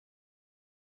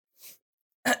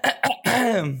All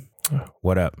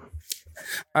What up?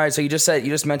 right, so you just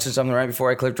mentioned something right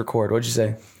before I clicked record. What'd you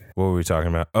say? What were we talking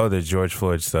about? Oh, the George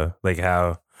Floyd stuff. Like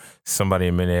how somebody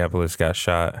in Minneapolis got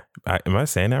shot. Am I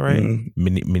saying that right?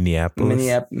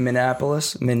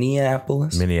 Minneapolis?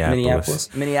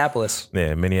 Minneapolis.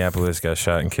 Yeah, Minneapolis got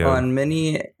shot and killed. On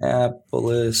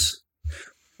Minneapolis.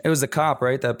 It was the cop,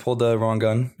 right, that pulled the wrong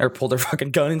gun or pulled their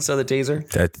fucking gun instead of the taser.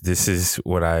 This is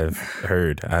what I've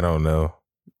heard. I don't know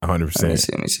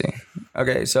 100%. Let me see.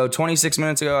 Okay, so 26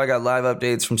 minutes ago, I got live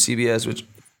updates from CBS, which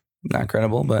not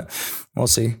credible, but we'll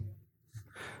see.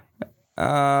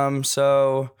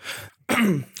 So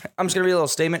I'm just gonna read a little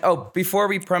statement. Oh, before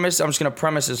we premise, I'm just gonna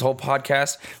premise this whole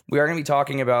podcast. We are gonna be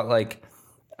talking about like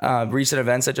recent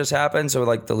events that just happened. So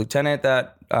like the lieutenant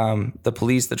that the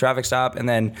police, the traffic stop, and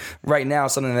then right now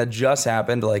something that just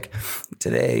happened like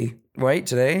today, right?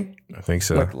 Today? I think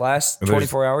so. Like last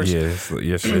 24 hours? Yeah,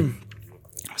 yesterday.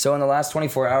 So in the last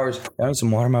 24 hours, I need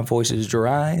some water. My voice is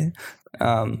dry.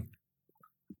 So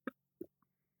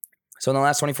in the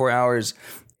last 24 hours,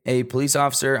 a police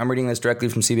officer, I'm reading this directly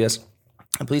from CBS,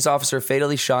 a police officer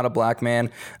fatally shot a black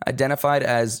man identified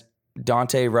as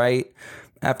Dante Wright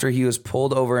after he was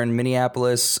pulled over in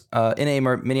Minneapolis, in a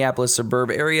Minneapolis suburb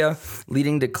area,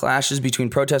 leading to clashes between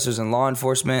protesters and law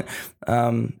enforcement.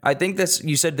 I think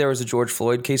you said there was a George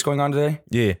Floyd case going on today?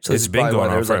 Yeah, so it's been going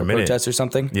on for a minute. Protest or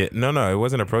something? Yeah, no, it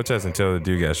wasn't a protest until the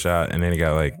dude got shot, and then he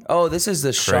got like... Oh, this is the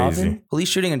crazy. Chauvin? Police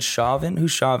shooting in Chauvin?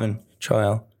 Who's Chauvin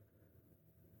trial?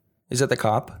 Is that the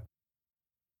cop?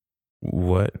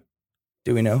 What?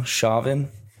 Do we know?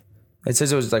 Chauvin? It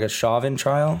says it was like a Chauvin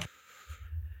trial.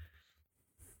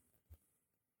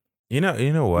 You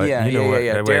know what? Yeah.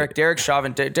 Wait. Derek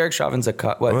Chauvin. Derek Chauvin's a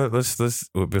cop. What? Well, let's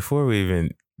before we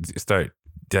even start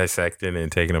dissecting and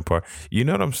taking apart. You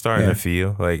know what I'm starting to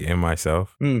feel like in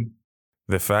myself?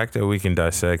 The fact that we can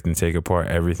dissect and take apart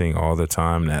everything all the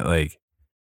time. That like,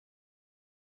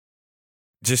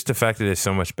 just the fact that there's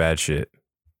so much bad shit.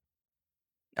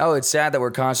 Oh, it's sad that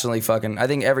we're constantly fucking. I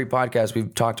think every podcast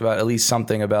we've talked about at least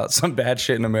something about some bad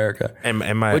shit in America,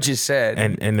 which is sad.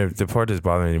 And the part that's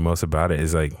bothering me most about it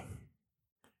is like,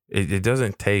 it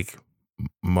doesn't take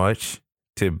much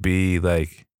to be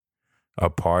like a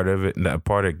part of it, a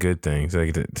part of good things,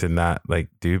 like to not like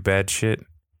do bad shit.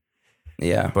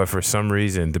 Yeah. But for some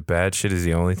reason, the bad shit is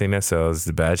the only thing that sells.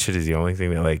 The bad shit is the only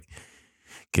thing that like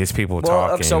gets people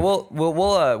talking. So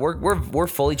we're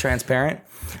fully transparent,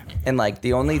 and like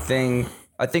the only thing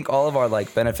I think all of our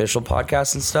like beneficial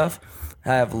podcasts and stuff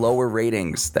have lower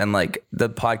ratings than like the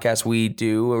podcast we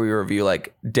do where we review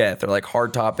like death or like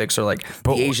hard topics or like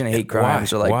the Asian hate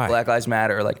crimes or like Black Lives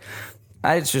Matter or like.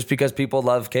 It's just because people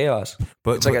love chaos.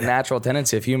 It's like a natural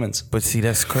tendency of humans. But see,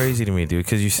 that's crazy to me, dude.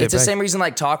 Because it's the same reason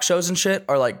like talk shows and shit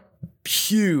are like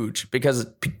huge because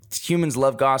humans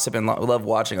love gossip and love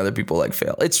watching other people like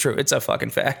fail. It's true. It's a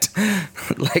fucking fact.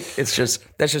 Like that's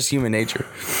just human nature.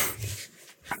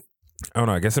 I don't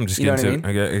know. I guess I'm just getting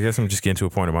I guess I'm just getting to a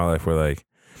point in my life where like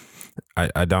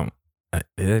I don't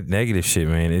negative shit,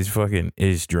 man.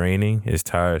 It's draining. It's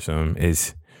tiresome.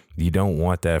 You don't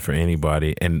want that for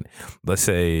anybody. And let's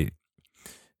say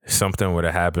something would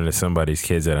have happened to somebody's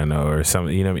kids that I know or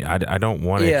something. You know what I mean? I don't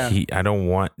want to. I don't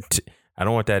want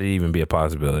that to even be a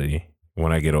possibility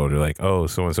when I get older. Like, oh,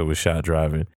 so and so was shot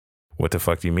driving. What the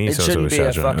fuck do you mean? So and so was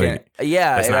shot driving? Like,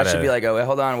 that should be like, oh, wait,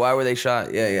 hold on. Why were they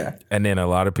shot? Yeah. And then a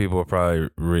lot of people probably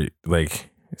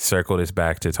circle this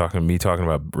back to talking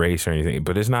about race or anything,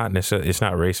 but it's not necessarily. It's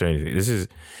not race or anything. This is.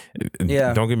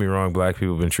 Don't get me wrong. Black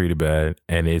people have been treated bad,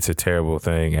 and it's a terrible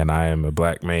thing. And I am a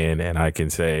black man, and I can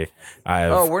say I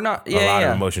have a lot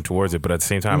of emotion towards it. But at the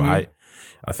same time, I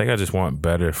think I just want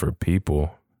better for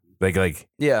people. Like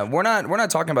we're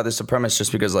not talking about this to premise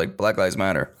just because like Black Lives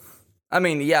Matter. I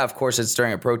mean, yeah, of course it's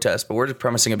during a protest, but we're just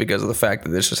premising it because of the fact that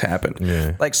this just happened.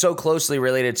 Yeah. Like so closely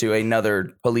related to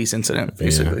another police incident,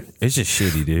 basically. Yeah. It's just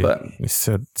shitty, dude. But it's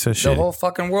so shitty. The whole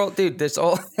fucking world, dude,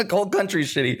 the whole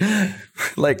country's shitty.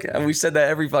 Like we said that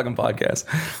every fucking podcast.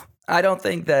 I don't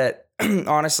think that,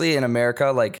 honestly, in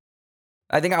America, like,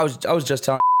 I think I was just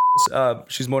telling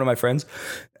she's one of my friends.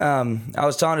 I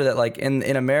was telling her that like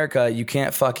in America, you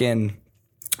can't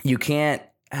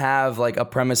have like a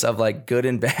premise of like good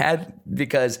and bad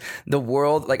because the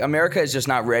world, like America is just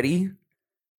not ready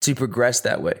to progress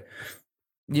that way.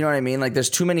 You know what I mean? Like there's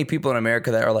too many people in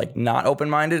America that are like not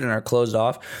open-minded and are closed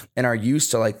off and are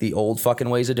used to like the old fucking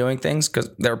ways of doing things because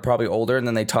they're probably older and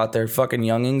then they taught their fucking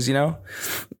youngings, you know?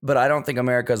 But I don't think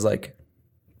America's like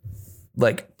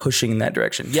like pushing in that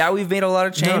direction. Yeah, we've made a lot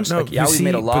of change. We've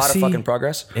made a lot of fucking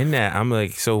progress. In that, I'm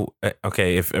like, so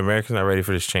okay, if Americans not ready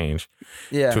for this change,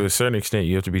 to a certain extent,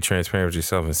 you have to be transparent with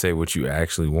yourself and say what you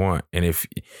actually want. And if,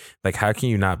 like, how can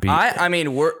you not be? I think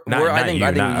you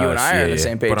and I are on the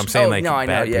same page. But I'm saying,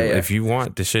 if you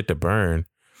want the shit to burn,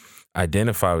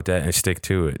 identify with that and stick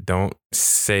to it. Don't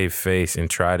save face and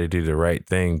try to do the right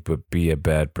thing, but be a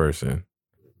bad person.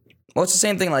 Well, it's the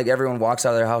same thing. Like everyone walks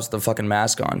out of their house with a fucking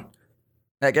mask on.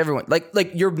 Like everyone, like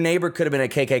your neighbor could have been a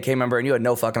KKK member and you had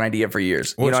no fucking idea for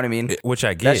years. You know what I mean? Which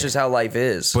I get. That's just how life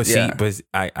is. But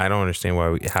I don't understand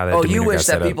how that. Oh, you wish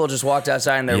that people just walked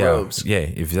outside in their robes. Yeah,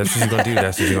 if that's what you're gonna do,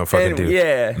 that's what you're gonna fucking do.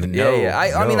 Yeah.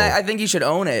 I mean, I think you should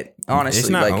own it. Honestly, it's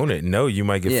not own it. No, you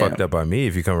might get fucked up by me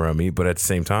if you come around me, but at the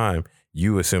same time,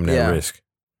 you assume that risk.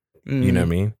 You know what I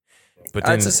mean? But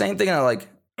then, it's the same thing.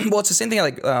 It's the same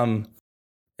thing.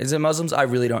 Is it Muslims? I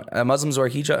really don't. Muslims wear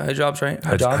hijabs, right?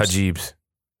 Hijabs.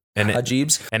 And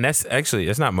Hajibs, and that's actually,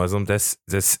 it's not Muslim. That's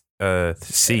Sikh.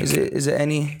 Is it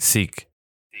any Sikh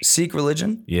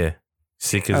religion? Yeah,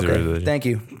 Sikh is a religion. Thank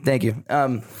you.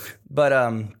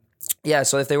 Yeah.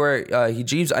 So if they wear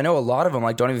hijabs, I know a lot of them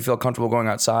like don't even feel comfortable going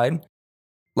outside,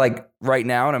 like right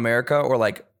now in America or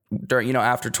like during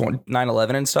after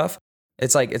 9/11 and stuff.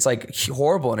 It's like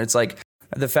horrible, and it's like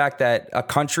the fact that a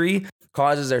country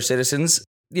causes their citizens.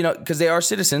 Because they are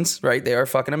citizens, right? They are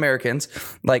fucking Americans.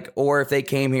 Like, or if they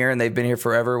came here and they've been here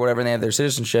forever, whatever, and they have their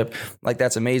citizenship, like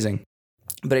that's amazing.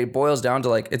 But it boils down to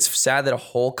like, it's sad that a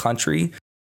whole country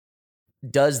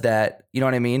does that. You know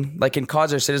what I mean? Like, can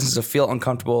cause their citizens to feel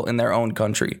uncomfortable in their own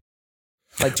country.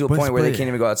 Like to a point where they can't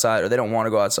even go outside or they don't want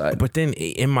to go outside. But then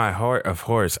in my heart of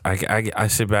hearts, I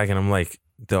sit back and I'm like,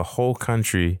 the whole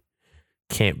country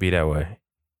can't be that way.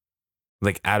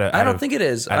 Like I don't think it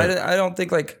is. I don't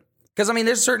think like. Because, I mean,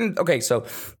 there's certain... Okay, so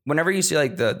whenever you see,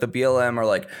 like, the BLM or,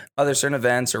 like, other certain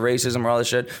events or racism or all this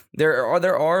shit,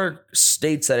 there are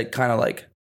states that it kind of, like,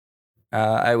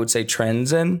 I would say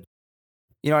trends in.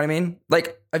 You know what I mean?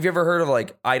 Like, have you ever heard of,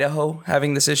 like, Idaho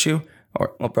having this issue?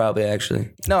 Or, well, probably, actually.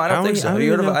 No, I don't think so. Have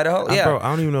you heard of Idaho? Yeah. Bro, I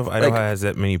don't even know if Idaho has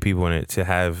that many people in it to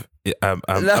have a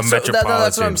metropolitan.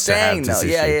 That's what I'm saying, though.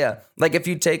 Yeah. Like, if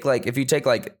you take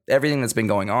everything that's been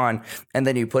going on and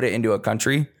then you put it into a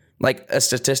country... Like a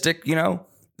statistic,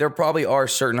 there probably are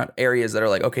certain areas that are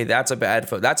like, okay, that's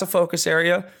a focus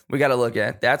area we got to look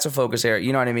at. That's a focus area.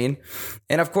 You know what I mean?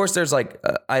 And of course, there's like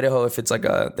Idaho. If it's like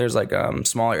there's like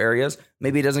smaller areas,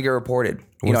 maybe it doesn't get reported.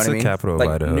 You know what I mean? What's the capital like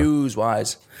of Idaho? News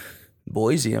wise,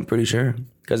 Boise. I'm pretty sure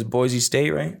because Boise State,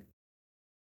 right?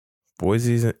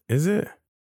 Boise is it?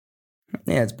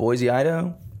 Yeah, it's Boise,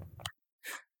 Idaho.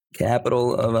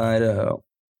 Capital of Idaho.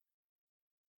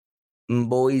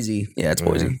 Boise. Yeah, it's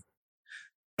Boise.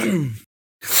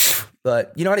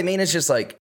 But you know what I mean? It's just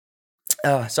like,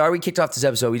 sorry we kicked off this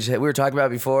episode. We were talking about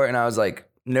it before, and I was like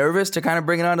nervous to kind of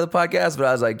bring it onto the podcast, but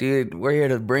I was like, dude, we're here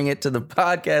to bring it to the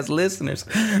podcast listeners.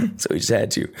 So we just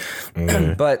had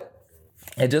to. But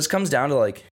it just comes down to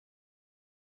like,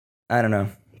 I don't know,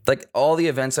 like all the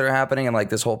events that are happening in like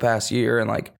this whole past year. And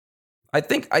like, I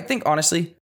think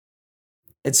honestly,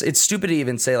 it's stupid to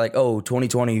even say like, oh,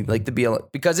 2020, like the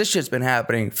BLM, because this shit's been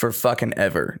happening for fucking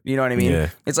ever. You know what I mean? Yeah.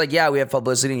 It's like, yeah, we have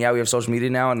publicity, and yeah, we have social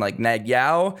media now, and like,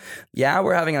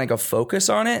 we're having like a focus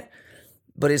on it,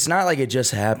 but it's not like it just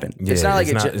happened. Yeah, it's not like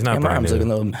it's not. My arm's looking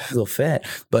a little fat,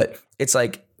 but it's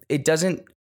like it doesn't.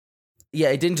 Yeah,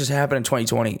 it didn't just happen in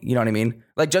 2020. You know what I mean?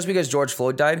 Like just because George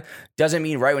Floyd died doesn't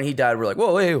mean right when he died we're like,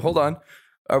 whoa, wait, hold on.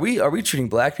 Are we treating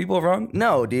black people wrong?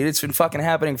 No, dude, it's been fucking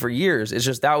happening for years. It's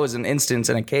just that was an instance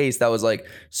in a case that was like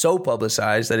so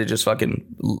publicized that it just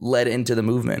fucking led into the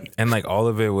movement. And like all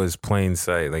of it was plain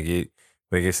sight.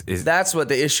 It's that's what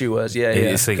the issue was. Yeah.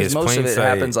 It's like it's most plain of it sight.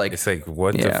 happens like it's like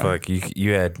what the fuck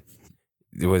you had.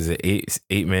 Was it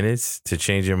 8 minutes to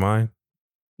change your mind?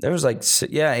 There was like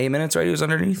 8 minutes, right? He was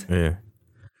underneath. Yeah,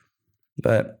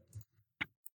 but.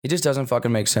 It just doesn't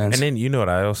fucking make sense. And then you know what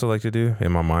I also like to do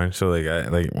in my mind? So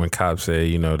like when cops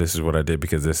say, this is what I did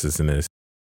because this and this.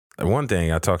 One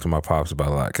thing I talk to my pops about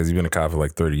a lot because he's been a cop for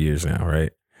like 30 years now,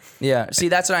 right? Yeah. See,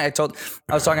 that's what I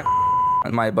was talking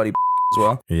to my buddy as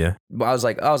well. Yeah. But I was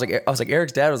like,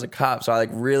 Eric's dad was a cop, so I like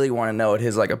really want to know what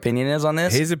his like opinion is on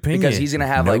this. His opinion, because he's gonna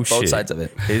have like both sides of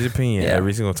it. His opinion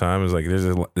every single time is like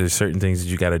there's certain things that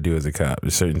you got to do as a cop.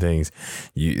 There's certain things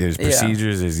there's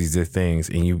procedures. There's these things,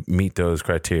 and you meet those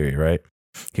criteria, right?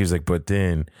 He was like, but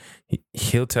then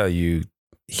he'll tell you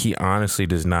he honestly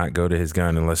does not go to his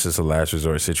gun unless it's a last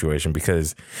resort situation,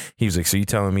 because he was like, so you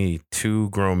telling me two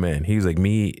grown men? He was like,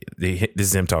 this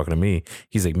is him talking to me.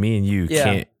 He's like, me and you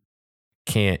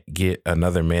can't get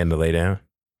another man to lay down.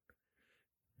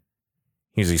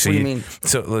 Usually, so what do you mean?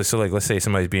 So like, let's say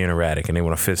somebody's being erratic and they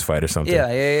want a fist fight or something.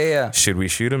 Yeah. Should we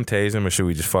shoot him, tase him, or should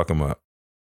we just fuck him up?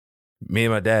 Me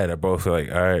and my dad are both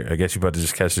like, all right, I guess you about to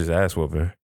just catch his ass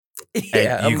whooping.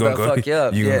 Yeah, I'm gonna fuck you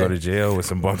up. You gonna go to jail with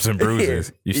some bumps and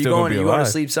bruises. You're still gonna be alive. You going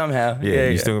to sleep somehow. Yeah,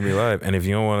 you're still gonna be alive. And if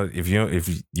you don't want to, if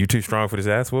you're too strong for this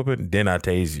ass whooping, then I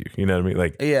tase you. You know what I mean?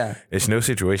 Like, yeah, it's no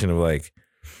situation of like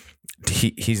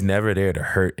he's never there to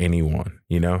hurt anyone.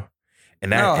 You know?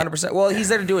 And that, no, 100%. Well, he's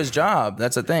there to do his job.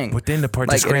 That's the thing. But then the part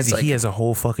that's crazy, he has a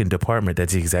whole fucking department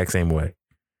that's the exact same way.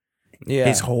 Yeah,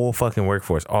 his whole fucking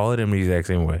workforce, all of them the exact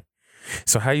same way.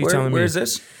 So how you telling me? Where is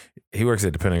this? He works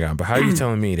at the Pentagon. But how are you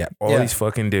telling me that all these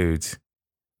fucking dudes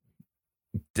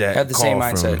that have the same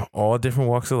mindset from all different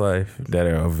walks of life that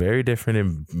are very different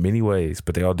in many ways,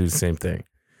 but they all do the same thing?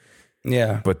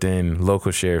 Yeah. But then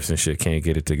local sheriffs and shit can't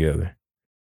get it together.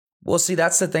 Well, see,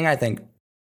 that's the thing.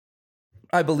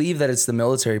 I believe that it's the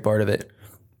military part of it.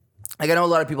 Like, I know a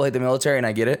lot of people hate the military, and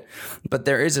I get it, but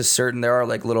there are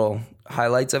like little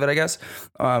highlights of it, I guess,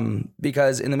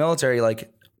 because in the military,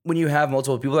 like, when you have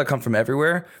multiple people that come from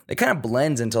everywhere, it kind of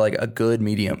blends into like a good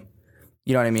medium.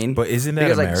 You know what I mean? But isn't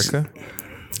that America?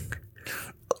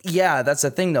 Yeah, that's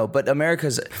the thing though. But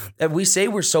we say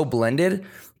we're so blended,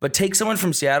 but take someone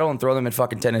from Seattle and throw them in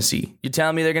fucking Tennessee. You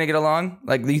telling me they're going to get along?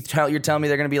 Like, you're telling me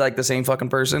they're going to be like the same fucking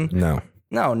person? No,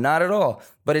 not at all.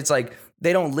 But it's like,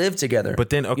 they don't live together. But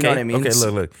then, okay, you know what I mean?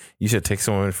 Okay, look. You should take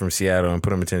someone from Seattle and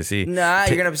put them in Tennessee. Nah,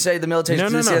 you're going to say the military. No.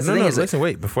 Listen,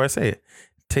 wait. Before I say it,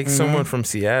 take someone from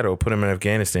Seattle, put them in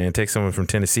Afghanistan. Take someone from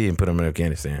Tennessee and put them in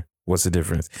Afghanistan. What's the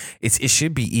difference? It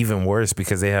should be even worse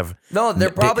because they have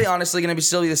they're probably honestly going to be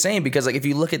still be the same because like if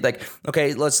you look at like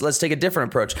okay let's take a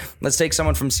different approach. Let's take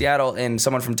someone from Seattle and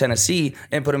someone from Tennessee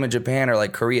and put them in Japan or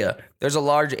like Korea. There's a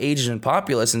large Asian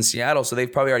populace in Seattle, so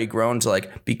they've probably already grown to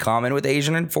like be common with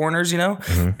Asian and foreigners, you know.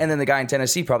 And then the guy in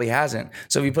Tennessee probably hasn't.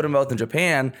 So if you put them both in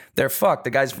Japan, they're fucked.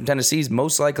 The guys from Tennessee is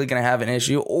most likely going to have an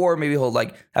issue, or maybe he'll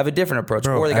like have a different approach.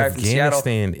 Bro, or the guy from Seattle,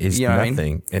 Afghanistan is nothing, I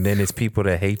mean? And then it's people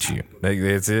that hate you. Like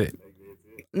that's it.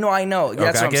 No, I know.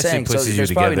 That's what I'm saying. So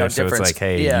there's probably no difference. So it's like,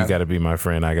 hey, you got to be my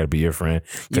friend. I got to be your friend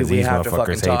because these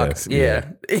motherfuckers hate us.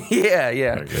 Yeah.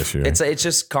 I guess you're right. It's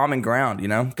just common ground, you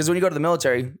know? Because when you go to the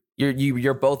military,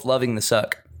 you're both loving the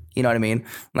suck. You know what I mean?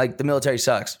 Like the military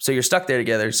sucks. So you're stuck there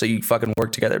together. So you fucking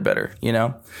work together better, you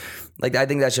know? Like I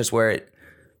think that's just where it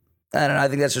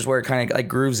kind of like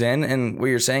grooves in. And what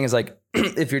you're saying is like,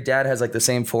 if your dad has like the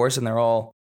same force and they're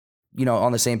all, you know,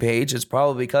 on the same page, it's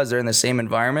probably because they're in the same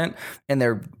environment and they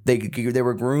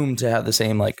were groomed to have the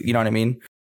same, like, you know what I mean?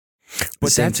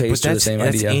 But that's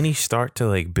any start to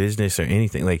like business or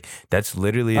anything. Like that's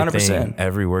literally a 100%. Thing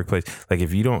every workplace. Like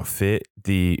if you don't fit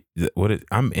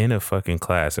I'm in a fucking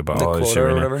class about the all this shit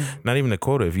right now. Not even the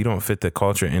quota. If you don't fit the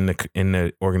culture in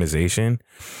the organization,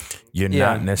 you're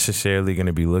not necessarily going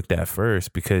to be looked at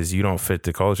first because you don't fit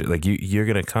the culture. Like you're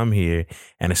going to come here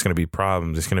and it's going to be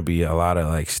problems. It's going to be a lot of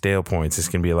like stale points. It's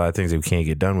going to be a lot of things that we can't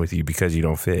get done with you because you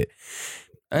don't fit.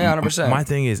 Yeah, 100%. My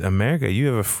thing is, America, you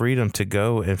have a freedom to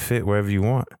go and fit wherever you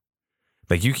want.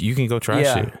 Like you can go try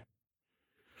shit.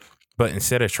 But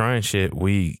instead of trying shit,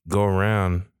 we go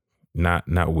around.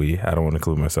 Not we. I don't want to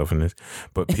include myself in this.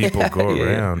 But people go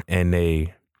around and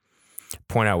they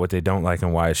point out what they don't like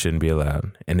and why it shouldn't be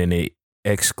allowed, and then they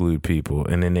exclude people,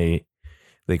 and then they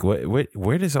like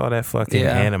where does all that fucking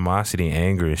animosity,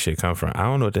 anger, and shit come from? I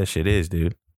don't know what that shit is,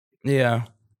 dude. Yeah.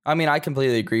 I mean, I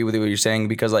completely agree with what you're saying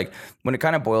because, like, when it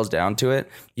kind of boils down to it,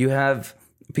 you have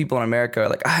people in America,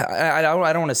 like, I don't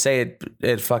want to say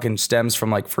it fucking stems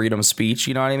from, like, freedom of speech,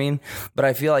 you know what I mean? But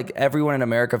I feel like everyone in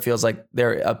America feels like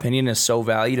their opinion is so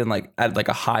valued and, like, at, like,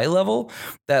 a high level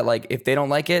that, like, if they don't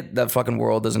like it, the fucking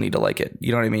world doesn't need to like it.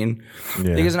 You know what I mean?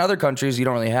 Yeah. Because in other countries, you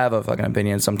don't really have a fucking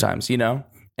opinion sometimes, you know?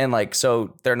 And, like,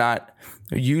 so they're not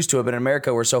used to it. But in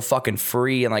America, we're so fucking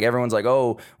free. And, like, everyone's like,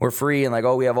 oh, we're free. And, like,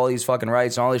 oh, we have all these fucking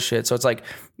rights and all this shit. So it's like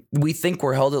we think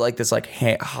we're held at, like, this, like,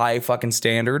 high fucking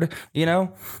standard, you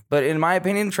know? But in my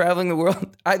opinion, traveling the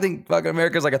world, I think fucking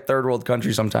America is like a third world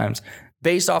country sometimes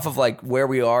based off of, like, where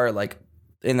we are, like,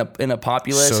 in a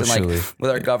populace socially, and, like,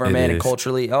 with our government and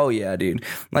culturally. Oh, yeah, dude.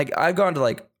 Like, I've gone to,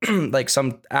 like, like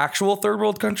some actual third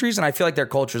world countries, and I feel like their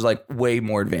culture is, like, way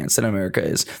more advanced than America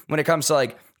is when it comes to,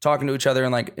 like, talking to each other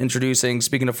and, like,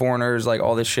 speaking to foreigners, like,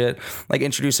 all this shit, like,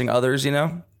 introducing others, you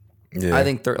know? Yeah. I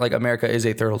think like America is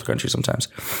a third world country sometimes.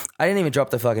 I didn't even drop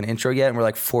the fucking intro yet, and we're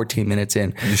like 14 minutes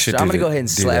in. So I'm gonna go ahead and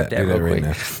slap that real quick.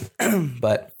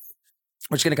 But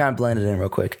we're just gonna kind of blend it in real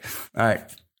quick. All right,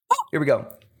 here we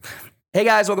go. Hey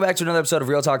guys, welcome back to another episode of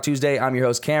Real Talk Tuesday. I'm your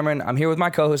host, Cameron. I'm here with my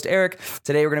co-host, Eric.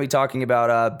 Today we're going to be talking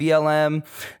about BLM,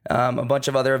 a bunch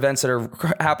of other events that are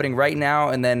happening right now,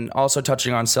 and then also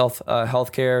touching on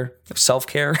self-care.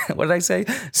 What did I say?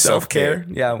 Self-care.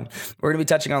 Yeah. We're going to be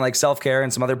touching on like self-care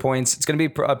and some other points. It's going to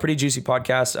be a pretty juicy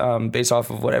podcast based off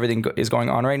of what everything is going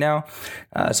on right now.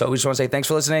 So we just want to say thanks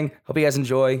for listening. Hope you guys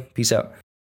enjoy. Peace out.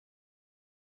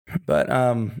 But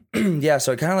yeah,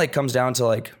 so it kind of like comes down to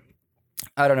like,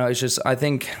 I don't know. It's just, I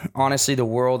think, honestly, the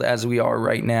world as we are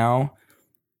right now,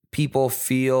 people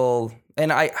feel,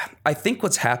 and I think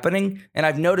what's happening, and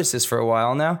I've noticed this for a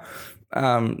while now,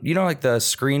 you know, like the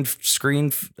screen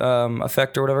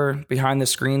effect or whatever, behind the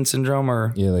screen syndrome,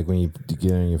 or yeah, like when you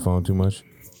get on your phone too much.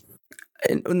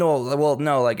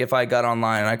 No, like if I got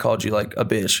online and I called you like a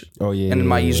bitch, and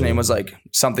my username was like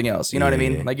something else, you know what I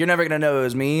mean? Yeah. Like you're never gonna know it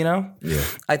was me, you know? Yeah.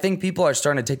 I think people are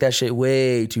starting to take that shit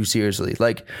way too seriously,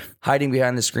 like hiding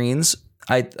behind the screens.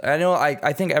 I know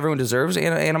I think everyone deserves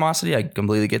animosity. I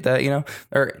completely get that, you know,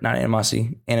 or not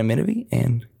animosity, anonymity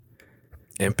and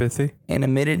empathy,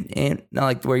 anonymity, and not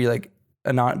like where you like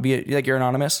you're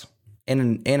anonymous.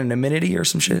 Anonymity or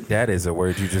some shit. That is a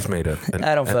word you just made up.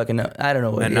 I don't fucking know. I don't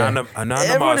know what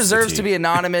everyone deserves to be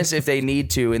anonymous if they need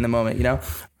to in the moment, you know?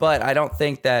 But I don't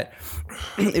think that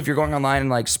if you're going online and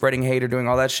like spreading hate or doing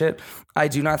all that shit, I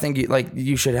do not think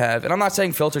you should have. And I'm not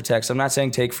saying filter text. I'm not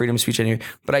saying take freedom of speech anyway.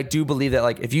 But I do believe that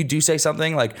like if you do say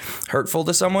something like hurtful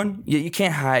to someone, you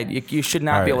can't hide. You should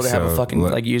not be able to have a fucking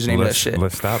like username of that shit.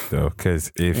 Let's stop though,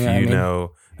 because if you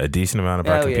know a decent amount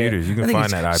about computers, you can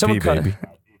find that IP, baby.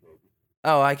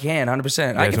 Oh, I can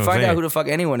 100%. I can find out who the fuck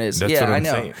anyone is. That's yeah, what I'm I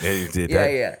know. Saying.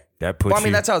 Yeah. That puts. Well, I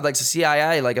mean, that's how like the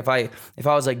CIA. Like if I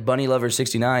was like Bunny Lover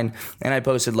 69 and I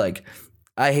posted like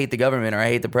I hate the government or I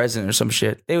hate the president or some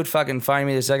shit, they would fucking find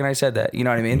me the second I said that. You know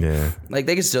what I mean? Yeah. Like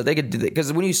they could do that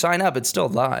because when you sign up, it's still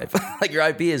live. Like your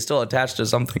IP is still attached to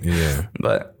something. Yeah.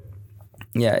 But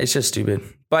yeah, it's just stupid.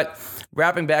 But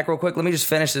wrapping back real quick, let me just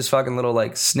finish this fucking little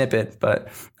like snippet, but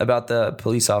about the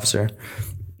police officer.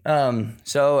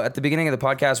 So at the beginning of the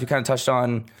podcast, we kind of touched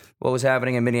on what was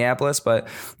happening in Minneapolis, but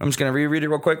I'm just going to reread it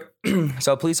real quick.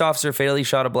 So a police officer fatally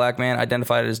shot a black man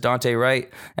identified as Dante Wright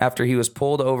after he was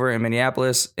pulled over in a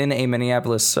Minneapolis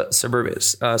suburb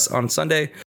on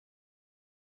Sunday.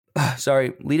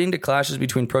 Leading to clashes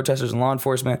between protesters and law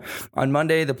enforcement. On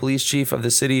Monday, the police chief of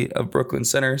the city of Brooklyn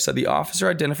Center said the officer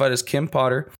identified as Kim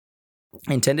Potter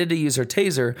intended to use her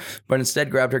taser, but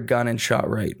instead grabbed her gun and shot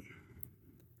Wright.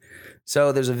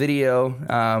 So there's a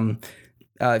video.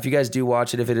 If you guys do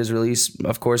watch it, if it is released,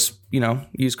 of course, you know,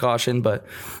 use caution. But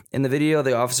in the video,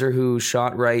 the officer who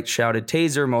shot Wright shouted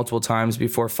taser multiple times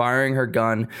before firing her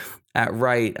gun at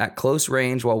Wright at close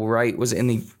range while Wright was in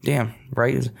the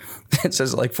it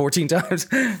says like 14 times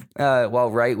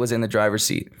while Wright was in the driver's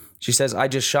seat. She says, "I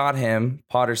just shot him,"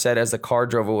 Potter said as the car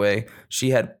drove away. She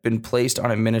had been placed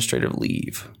on administrative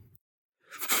leave.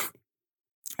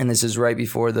 And this is right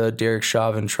before the Derek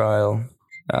Chauvin trial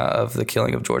of the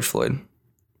killing of George Floyd.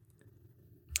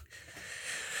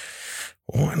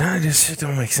 Well, nah, this shit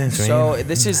don't make sense, man. So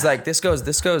this is like, this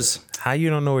goes. How you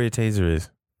don't know where your taser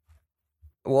is?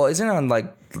 Well, isn't it on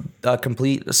like a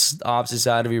complete opposite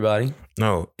side of your body?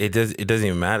 No, it doesn't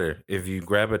even matter. If you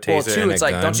grab a taser and it's a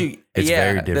like, gun, don't you? it's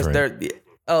very different.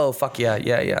 Oh, fuck yeah.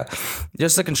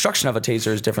 Just the construction of a taser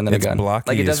is different than a gun.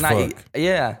 Blocky like it does as not. fuck.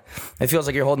 Yeah, it feels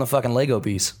like you're holding a fucking Lego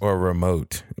piece or a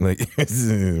remote. Like this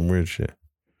is weird shit.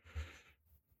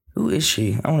 Who is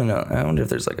she? I want to know. I wonder if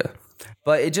there's like a.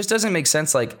 But it just doesn't make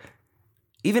sense. Like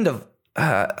even to.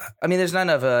 I mean, there's none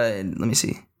of. Let me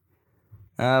see.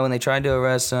 When they tried to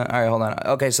arrest. All right, hold on.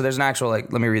 Okay, so there's an actual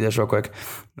like. Let me read this real quick.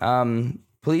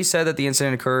 Police said that the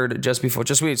incident occurred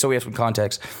so we have some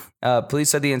context.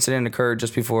 Police said the incident occurred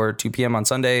just before 2 p.m. on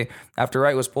Sunday. After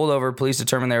Wright was pulled over, police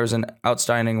determined there was an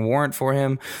outstanding warrant for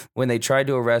him. When they tried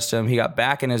to arrest him, he got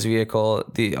back in his vehicle,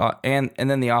 and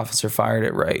then the officer fired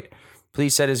at Wright.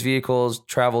 Police said his vehicle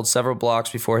traveled several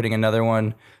blocks before hitting another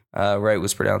one. Wright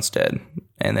was pronounced dead,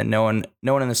 and then no one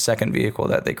in the second vehicle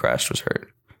that they crashed was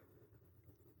hurt.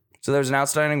 So there was an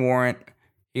outstanding warrant.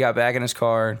 He got back in his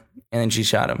car, and then she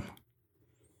shot him.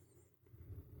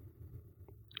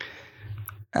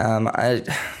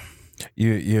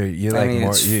 You're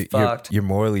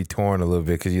morally torn a little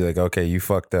bit because you're like, okay, you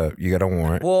fucked up. You got a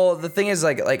warrant. Well, the thing is,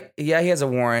 like, yeah, he has a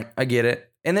warrant. I get it,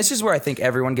 and this is where I think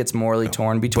everyone gets morally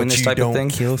torn between this type of thing.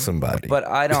 But you don't kill somebody. But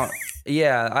I don't.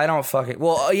 Yeah, I don't fucking.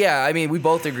 Well, yeah, I mean, we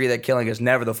both agree that killing is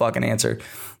never the fucking answer.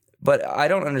 But I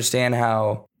don't understand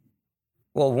how.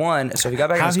 Well, one. So if he got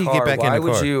back in his car, why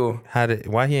would you?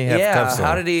 Why he ain't have cuffs on?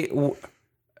 How did he?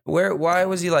 Why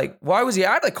was he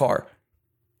out of the car?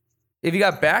 if he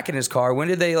got back in his car, when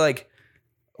did they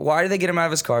why did they get him out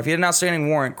of his car? If he had an outstanding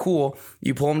warrant, cool.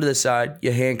 You pull him to the side,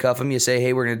 you handcuff him, you say,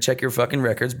 hey, we're going to check your fucking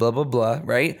records, blah, blah, blah,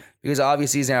 right? Because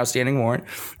obviously he's an outstanding warrant.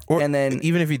 And then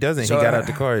even if he doesn't, he got out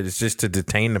the car. It's just to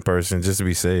detain the person, just to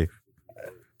be safe.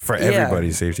 For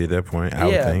everybody's safety at that point, I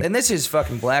would think. And this is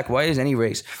fucking black, white, as any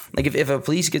race. Like if a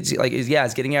police gets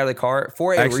is getting out of the car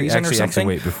for a reason or something. Actually,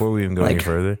 wait, before we even go any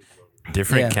further,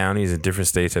 different counties and different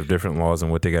states have different laws on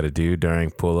what they got to do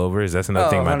during pullovers. That's another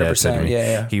thing my dad said to me.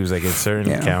 Yeah. He was like, in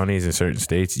certain counties and certain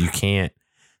states, you can't,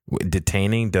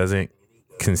 detaining doesn't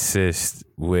consist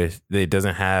with, it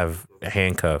doesn't have a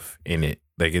handcuff in it.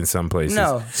 Like in some places.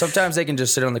 No, sometimes they can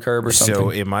just sit on the curb or something. So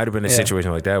it might have been a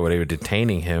situation like that where they were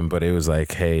detaining him, but it was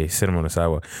like, hey, sit him on the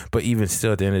sidewalk. But even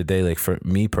still, at the end of the day, like for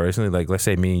me personally, like let's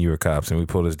say me and you were cops and we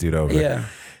pull this dude over. Yeah.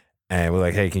 And we're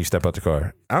like, hey, can you step out the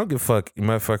car? I don't give a fuck.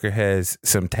 Motherfucker has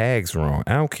some tags wrong.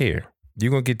 I don't care.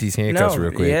 You're going to get these handcuffs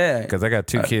real quick. Yeah. Because I got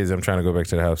 2 kids I'm trying to go back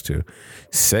to the house to.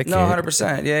 Second. No,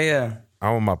 100%. Yeah. I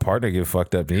don't want my partner to get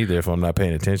fucked up either if I'm not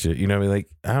paying attention. You know what I mean? Like,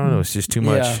 I don't know. It's just too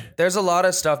much. Yeah. There's a lot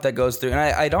of stuff that goes through. And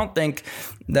I don't think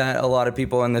that a lot of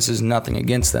people, and this is nothing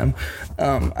against them,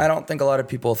 I don't think a lot of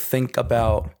people think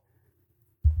about,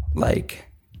 like,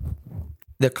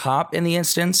 the cop in the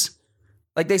instance.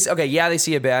 Like, they say, okay, yeah, they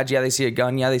see a badge. Yeah, they see a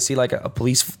gun. Yeah, they see, like, a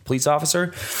police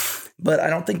officer. But I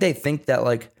don't think they think that,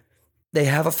 like, they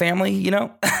have a family, you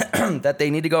know, that they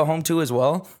need to go home to as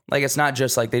well. Like, it's not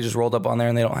just like they just rolled up on there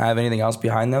and they don't have anything else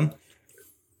behind them.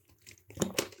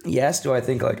 Yes, do I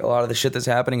think like a lot of the shit that's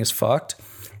happening is fucked?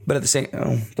 But at the same,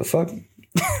 the fuck?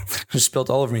 Just spilled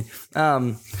all over me.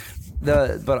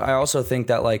 But I also think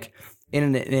that like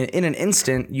in an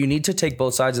instant, you need to take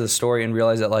both sides of the story and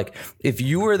realize that like if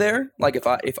you were there, like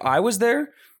if I was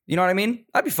there, you know what I mean?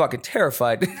 I'd be fucking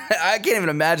terrified. I can't even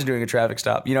imagine doing a traffic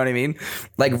stop. You know what I mean?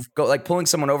 Like pulling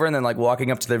someone over and then like walking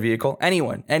up to their vehicle.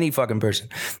 Anyone, any fucking person.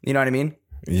 You know what I mean?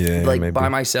 Yeah. Like maybe. By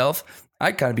myself,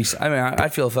 I'd kind of be. I mean,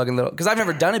 I'd feel a fucking little because I've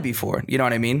never done it before. You know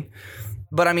what I mean?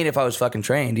 But I mean, if I was fucking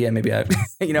trained, yeah, maybe I.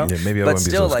 You know. Yeah, maybe I wouldn't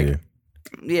be so scared.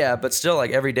 Yeah, but still,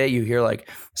 like every day you hear like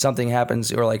something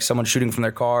happens or like someone shooting from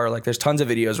their car. Like there's tons of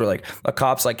videos where like a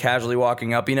cop's like casually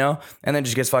walking up, you know, and then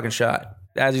just gets fucking shot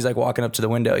as he's like walking up to the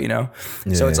window, you know?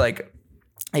 Yeah. So it's like,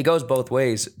 it goes both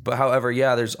ways. But however,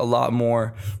 yeah, there's a lot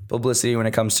more publicity when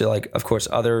it comes to like, of course,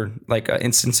 other like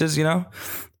instances, you know?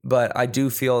 But I do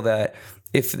feel that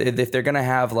if they're going to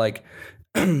have like,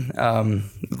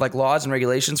 like laws and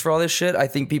regulations for all this shit, I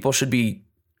think people should be,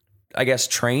 I guess,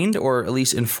 trained or at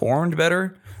least informed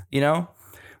better, you know?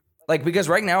 Like, because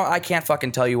right now I can't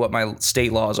fucking tell you what my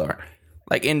state laws are.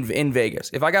 Like in Vegas,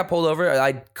 if I got pulled over,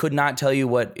 I could not tell you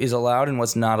what is allowed and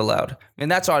what's not allowed. And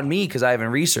that's on me because I haven't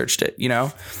researched it, you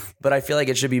know? But I feel like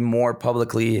it should be more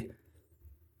publicly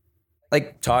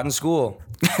like taught in school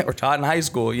or taught in high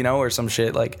school, you know, or some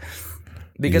shit like,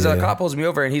 because a cop pulls me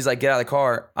over and he's like, get out of the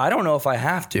car. I don't know if I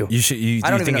have to. You should, you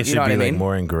think it should be like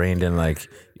more ingrained in like,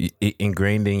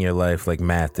 ingrained in your life like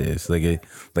math is like,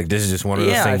 like this is just one of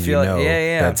those things, you know,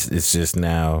 that's, it's just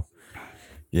now.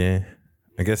 Yeah.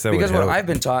 I guess that because what I've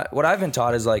been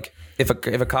taught is like if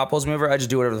a cop pulls me over, I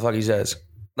just do whatever the fuck he says.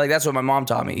 Like that's what my mom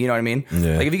taught me. You know what I mean?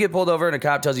 Yeah. Like if you get pulled over and a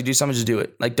cop tells you to do something, just do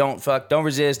it. Like don't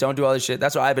resist, don't do all this shit.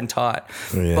 That's what I've been taught.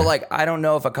 Yeah. But like I don't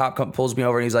know if a cop pulls me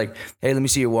over and he's like, hey, let me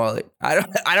see your wallet. I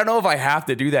don't know if I have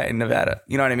to do that in Nevada.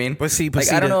 You know what I mean? But see,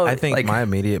 I don't know. I think like, my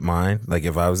immediate mind, like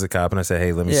if I was a cop and I said,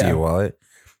 hey, let me see your wallet,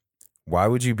 why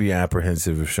would you be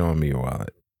apprehensive of showing me your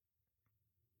wallet?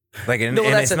 Like, and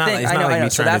it's not like me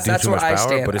trying to do too much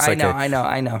power, but it's like I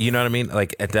know. You know what I mean?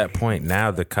 Like at that point,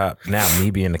 now me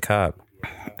being the cop,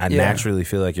 I naturally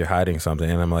feel like you're hiding something,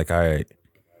 and I'm like, all right.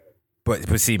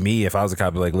 But see, me, if I was a cop,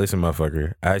 I'd be like, listen,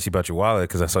 motherfucker, I actually bought your wallet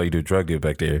because I saw you do a drug deal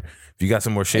back there. If you got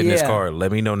some more shit in this car,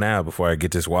 let me know now before I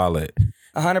get this wallet.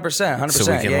 100%.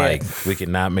 So we can we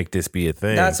can not make this be a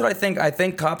thing. That's what I think. I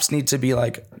think cops need to be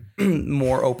like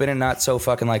more open and not so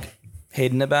fucking like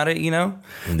hidden about it, you know?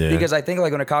 Yeah. Because I think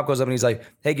like when a cop goes up and he's like,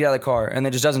 hey, get out of the car, and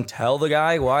then just doesn't tell the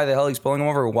guy why the hell he's pulling him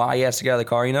over or why he has to get out of the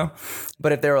car, you know?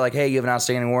 But if they were like, hey, you have an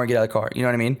outstanding warrant, get out of the car, you know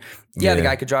what I mean? Yeah, the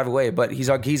guy could drive away, but he's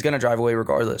going to drive away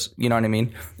regardless, you know what I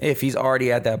mean? If he's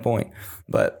already at that point.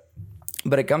 But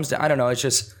it comes to, I don't know, it's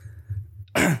just,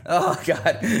 oh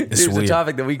God, it's a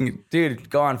topic that we can,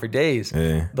 go on for days.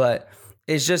 Yeah. But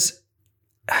it's just,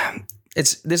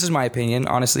 this is my opinion,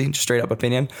 honestly, just straight up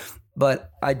opinion.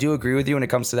 But I do agree with you when it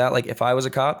comes to that. Like if I was a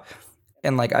cop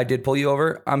and like I did pull you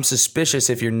over, I'm suspicious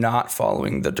if you're not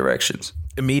following the directions.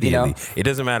 Immediately. You know? It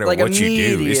doesn't matter like what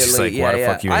you do. It's just like, why the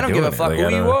fuck you ain't doing it? I don't give a fuck like, who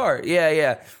you are.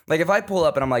 Yeah. Like if I pull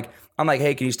up and I'm like,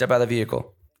 hey, can you step out of the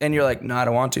vehicle? and you're like, no, I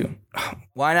don't want to.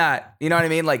 Why not? You know what I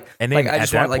mean? Like, and then like, at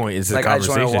that point, it's a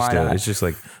conversation still. Not. It's just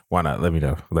like, why not? Let me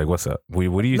know. Like, what's up?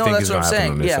 What do you think is going to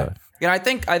happen on this side? And I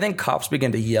think cops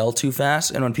begin to yell too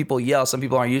fast. And when people yell, some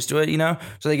people aren't used to it, you know?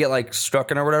 So they get like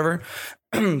struck in or whatever.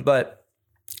 But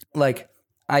like,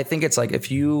 I think it's like if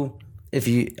you,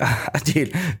 dude,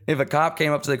 if a cop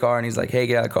came up to the car and he's like, hey,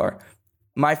 get out of the car.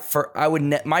 My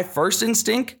first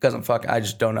instinct, because I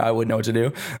just don't know, I wouldn't know what to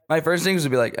do. My first instinct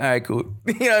would be like, all right, cool.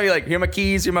 You know, be like, here are my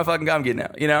keys, here are my fucking gun, I'm getting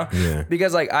out, you know? Yeah.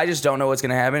 Because like, I just don't know what's going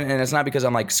to happen. And it's not because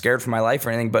I'm like scared for my life or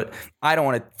anything, but I don't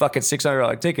want a fucking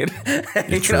 $600 ticket.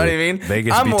 You know what I mean?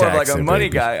 Vegas I'm more of like a money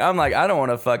Vegas. guy. I'm like, I don't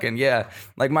want to fucking,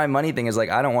 like my money thing is like,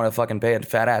 I don't want to fucking pay a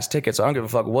fat ass ticket. So I don't give a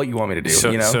fuck what you want me to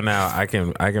do, you know? So now I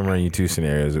can run you two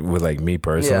scenarios with like me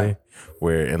personally.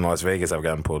 Where in Las Vegas I've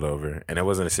gotten pulled over, and it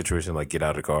wasn't a situation like get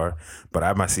out of the car, but I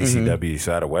had my CCW,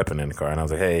 so I had a weapon in the car, and I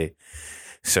was like, hey,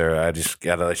 sir, I just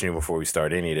gotta let you know before we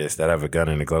start any of this that I have a gun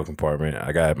in the glove compartment.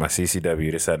 I got my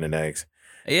CCW, this, that, and the next.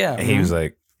 Yeah. And he was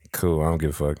like, cool, I don't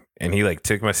give a fuck. And he like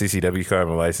took my CCW card,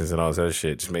 my license, and all this other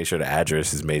shit, just made sure the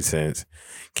addresses made sense,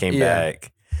 came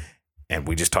back, and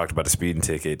we just talked about the speeding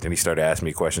ticket. Then he started asking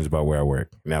me questions about where I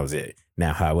work, and that was it.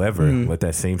 Now, however, let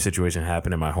that same situation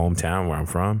happen in my hometown where I'm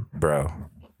from, bro,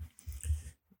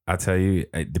 I tell you,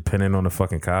 depending on the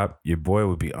fucking cop, your boy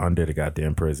would be under the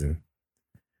goddamn prison.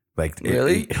 Like,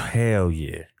 really? Hell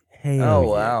yeah.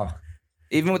 Wow.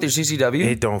 Even with your CCW?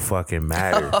 It don't fucking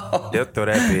matter. They'll throw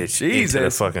that bitch into the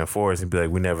fucking forest and be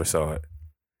like, we never saw it.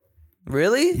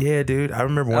 Really? Yeah, dude. I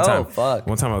remember one time.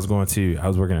 One time I was working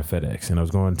at FedEx, and I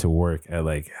was going to work at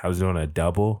I was doing a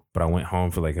double, but I went home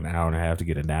for like an hour and a half to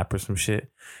get a nap or some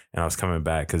shit, and I was coming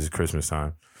back because it's Christmas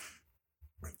time.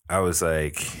 I was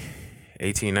like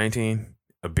 18, 19,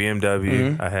 a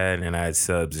BMW I had, and I had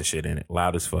subs and shit in it,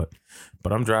 loud as fuck.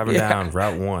 But I'm driving down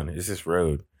Route 1. It's this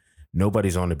road.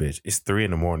 Nobody's on the bitch. It's 3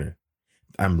 a.m.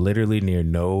 I'm literally near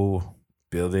no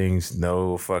buildings,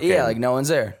 no fucking... Yeah, like no one's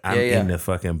there. I'm in the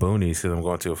fucking boonies because I'm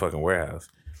going to a fucking warehouse.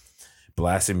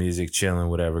 Blasting music, chilling,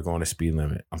 whatever, going to speed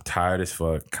limit. I'm tired as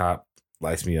fuck. Cop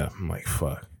lights me up. I'm like,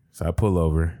 fuck. So I pull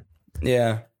over.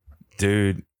 Yeah.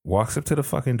 Dude walks up to the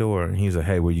fucking door and he's like,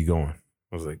 hey, where you going?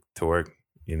 I was like, to work.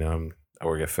 You know, I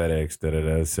work at FedEx,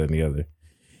 this and the other.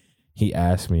 He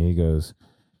asked me, he goes,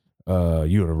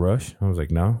 you in a rush? I was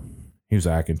like, no. He was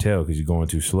like, I can tell because you're going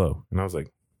too slow. And I was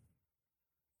like,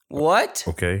 what?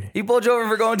 Okay. He pulled you over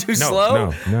for going too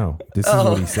slow? No. This is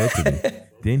what he said to me.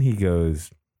 Then he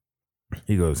goes,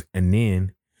 and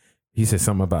then he said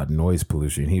something about noise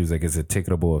pollution. He was like, it's a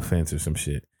ticketable offense or some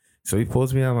shit. So he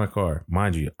pulls me out of my car.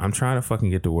 Mind you, I'm trying to fucking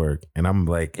get to work. And I'm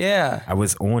like, I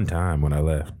was on time when I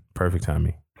left. Perfect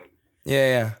timing.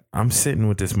 Yeah. I'm sitting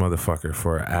with this motherfucker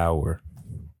for an hour.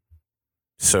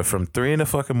 So from 3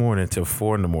 a.m. till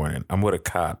 4 a.m, I'm with a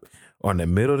cop on the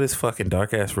middle of this fucking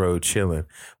dark ass road chilling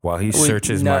while he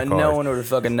searches my car. No one would have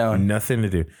fucking known. Nothing to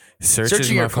do.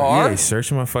 Searching your car? Yeah, he's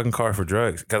searching my fucking car for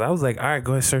drugs. Because I was like, all right,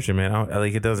 go ahead, search it, man. I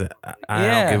don't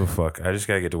give a fuck. I just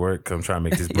got to get to work because I'm trying to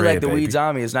make this bread, You're like the baby. weeds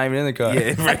on me. It's not even in the car.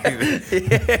 Yeah,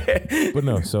 right. But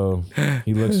no, so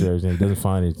he looks there and doesn't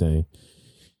find anything.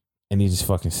 And he just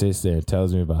fucking sits there and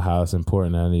tells me about how it's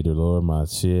important I need to lower my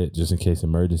shit just in case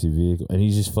emergency vehicle. And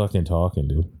he's just fucking talking,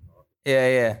 dude.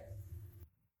 Yeah.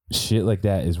 Shit like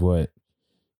that is what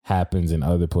happens in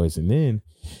other places. And then,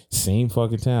 same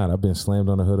fucking town, I've been slammed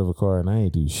on the hood of a car and I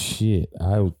ain't do shit.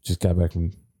 I just got back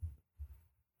from...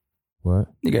 What?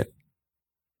 You good.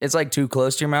 It's like too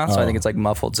close to your mouth, so I think it's like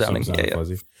muffled sounding.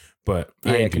 Fuzzy. But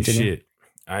I ain't do shit.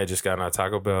 I just got out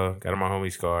Taco Bell, got in my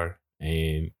homie's car,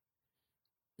 and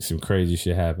some crazy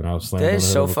shit happened. I was slammed on the hood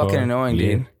so of a fucking car. annoying,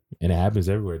 dude. And it happens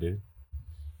everywhere, dude.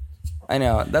 I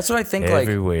know. That's what I think.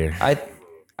 Everywhere.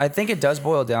 I think it does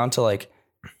boil down to like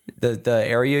the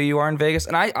area you are in Vegas.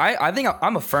 And I think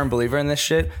I'm a firm believer in this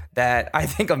shit that I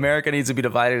think America needs to be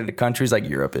divided into countries like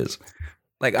Europe is.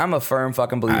 Like I'm a firm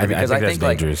fucking believer because I think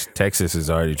that's dangerous. Texas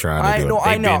is already trying to do it.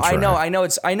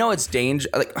 I know it's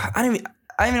dangerous. Like I don't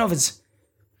even know if it's.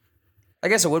 I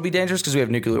guess it would be dangerous because we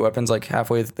have nuclear weapons like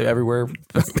halfway everywhere.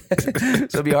 So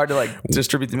it'd be hard to like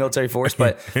distribute the military force.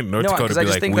 But North Dakota be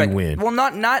like, we win. Well,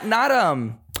 not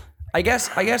I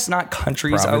guess not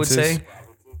countries. Provinces? I would say.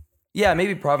 Yeah,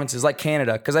 maybe provinces like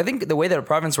Canada, because I think the way that a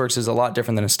province works is a lot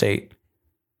different than a state.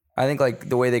 I think like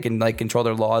the way they can like control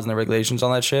their laws and their regulations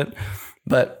on that shit.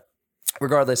 But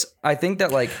regardless, I think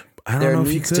that like there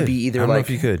needs to be either like if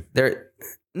you could.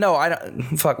 No, I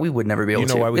don't. Fuck, we would never be able to.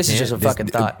 You know why we this can't? is just a fucking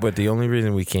thought. But the only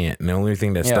reason we can't, and the only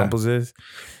thing that stumbles is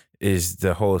is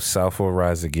the whole South will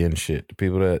rise again shit. The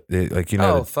people that like, you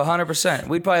know. Oh, for 100%.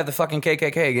 We'd probably have the fucking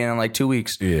KKK again in like 2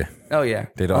 weeks. Yeah. Oh yeah.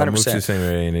 They'd all move to the same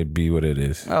area and it'd be what it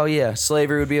is. Oh yeah.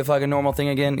 Slavery would be a fucking normal thing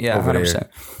again. Yeah, over 100%. There.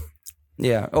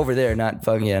 Yeah, over there, not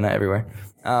fucking not everywhere.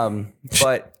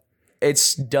 But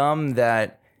it's dumb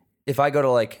that if I go to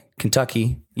like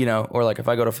Kentucky, you know, or like if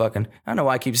I go to fucking, I don't know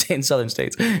why I keep saying southern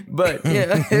states, but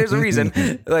yeah, there's a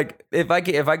reason. Like if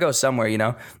I go somewhere, you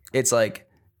know, it's like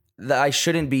I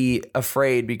shouldn't be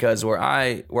afraid because where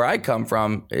I come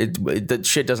from, the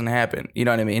shit doesn't happen. You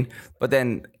know what I mean? But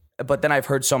then I've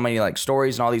heard so many like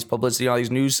stories and all these publicity, all these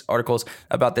news articles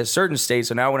about this certain state.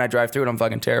 So now when I drive through it, I'm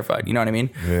fucking terrified. You know what I mean?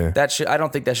 Yeah. I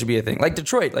don't think that should be a thing. Like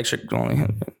Detroit, like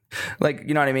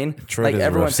you know what I mean? Detroit like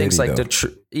everyone thinks city, like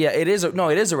Detroit. Yeah, it is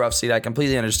a rough city. I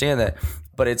completely understand that.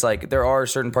 But it's like there are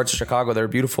certain parts of Chicago that are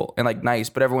beautiful and like nice,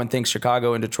 but everyone thinks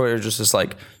Chicago and Detroit are just this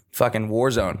like fucking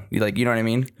war zone. You know what I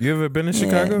mean? You ever been to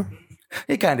Chicago?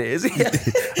 It kind of is. Yeah.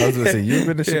 I was gonna say, you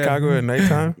ever been to Chicago at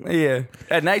nighttime? Yeah,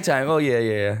 at nighttime. Oh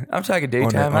yeah. I'm talking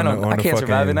daytime. I can't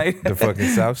survive at night. The fucking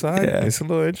South Side. Yeah. It's a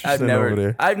little interesting over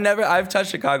there. I've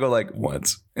touched Chicago like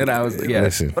once, and I was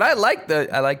Listen. But I like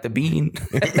the bean.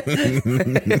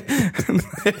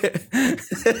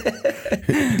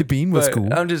 The bean was cool.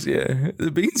 I'm just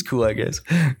the bean's cool, I guess.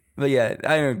 But yeah,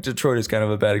 I know Detroit is kind of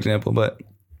a bad example, but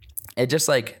it just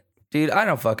like. Dude, I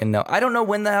don't fucking know. I don't know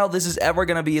when the hell this is ever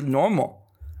going to be normal,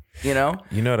 you know?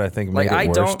 You know what I think made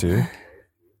it worse, too?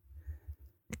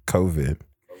 COVID.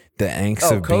 The angst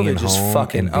of COVID being just home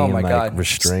fucking, and being, my God.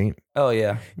 restraint. Oh,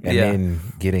 yeah. And then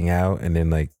getting out and then,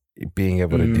 like, being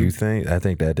able to do things. I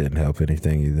think that didn't help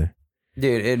anything either.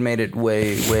 Dude, it made it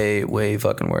way, way, way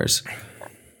fucking worse.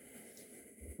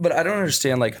 But I don't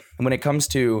understand, like, when it comes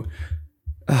to...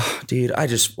 dude,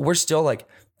 we're still, like,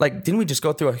 didn't we just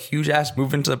go through a huge ass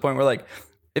movement to the point where like,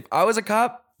 if I was a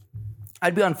cop,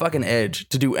 I'd be on fucking edge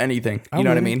to do anything. You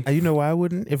know what I mean? You know why I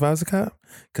wouldn't if I was a cop?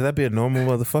 Because I'd be a normal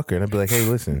motherfucker. And I'd be like, hey,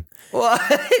 listen. Well,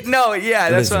 no,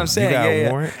 yeah, that's what I'm saying. You got a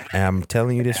warrant, and I'm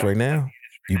telling you this right now.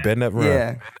 You better not run.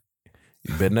 Yeah.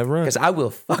 You better not run. Because I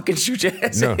will fucking shoot your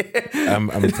ass. No,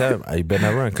 I'm telling you better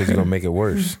not run because you're going to make it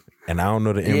worse. And I don't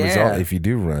know the end result if you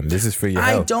do run. This is for your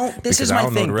health. This is my thing. I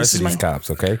don't know the rest of these cops,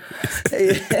 okay?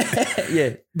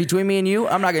 Yeah. Between me and you,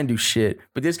 I'm not going to do shit.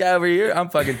 But this guy over here, I'm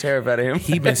fucking terrified of him.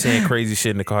 He been saying crazy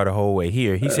shit in the car the whole way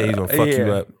here. He said he's going to fuck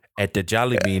you up at the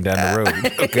Jolly Bean down the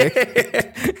road,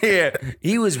 okay? Yeah.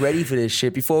 He was ready for this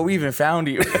shit before we even found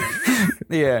you.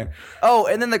 Yeah. Oh,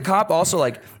 and then the cop also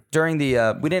like during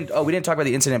the, we didn't talk about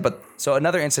the incident, but so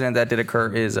another incident that did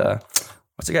occur is,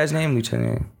 what's the guy's name?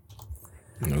 Lieutenant.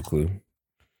 No clue.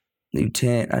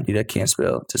 Lieutenant. Dude, I can't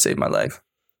spell to save my life.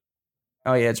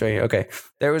 Oh, yeah, it's right here. Okay.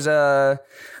 There was a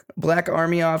black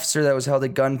army officer that was held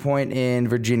at gunpoint in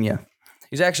Virginia.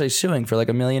 He's actually suing for like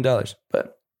 $1 million.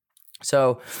 But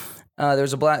so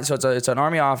there's it's an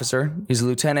army officer. He's a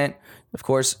lieutenant, of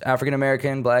course,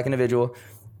 African-American, black individual.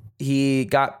 He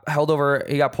got pulled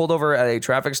over at a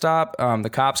traffic stop. The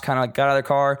cops kind of like got out of their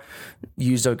car,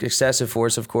 used excessive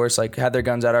force, of course, like had their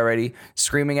guns out already,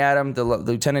 screaming at him. The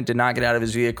lieutenant did not get out of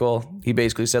his vehicle. He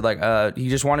basically said like he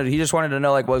just wanted to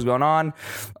know like what was going on,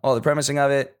 all the premising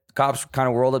of it. Cops kind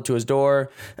of rolled up to his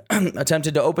door,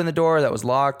 attempted to open the door that was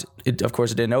locked. Of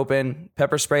course, it didn't open.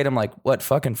 Pepper sprayed him like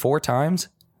fucking 3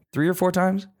 or 4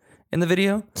 times in the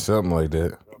video. Something like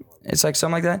that. It's like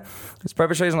something like that. It's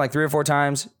pepper sprays him like 3 or 4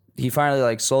 times. He finally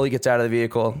like slowly gets out of the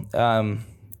vehicle.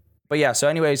 But yeah, so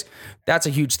anyways, that's a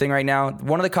huge thing right now.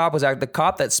 One of the cop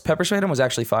that's pepper sprayed him was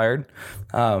actually fired.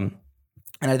 And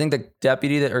I think the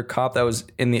deputy or cop that was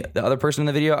in the other person in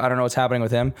the video, I don't know what's happening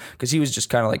with him because he was just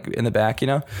kind of like in the back, you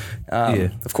know?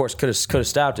 Of course, could have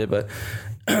stopped it. But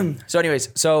so anyways,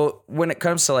 so when it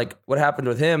comes to like what happened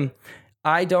with him,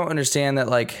 I don't understand that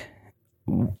like,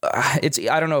 I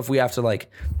don't know if we have to like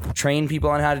train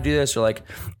people on how to do this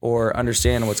or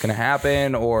understand what's going to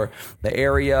happen or the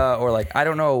area or like I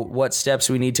don't know what steps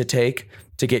we need to take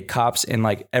to get cops and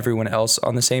like everyone else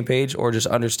on the same page or just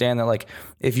understand that like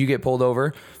if you get pulled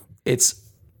over it's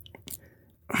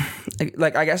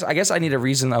like I guess I need a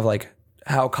reason of like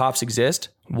how cops exist,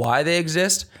 why they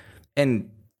exist,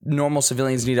 and normal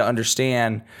civilians need to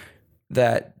understand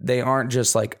that they aren't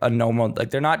just like a normal,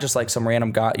 like they're not just like some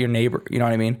random guy, your neighbor, you know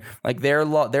what I mean? Like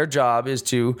their job is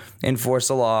to enforce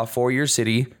the law for your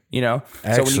city, you know?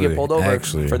 So when you get pulled over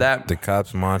for that. The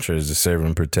cops' mantra is to serve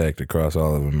and protect across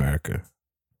all of America.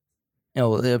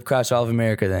 Oh, across all of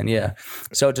America then, yeah.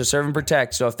 So to serve and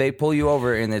protect. So if they pull you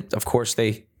over and of course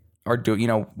they are doing,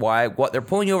 what they're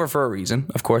pulling you over for a reason.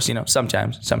 Of course,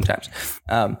 sometimes.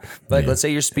 Let's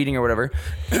say you're speeding or whatever.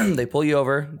 They pull you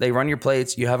over, they run your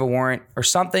plates, you have a warrant or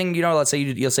something, let's say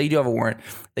you'll say you do have a warrant.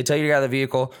 They tell you to get out of the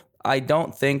vehicle. I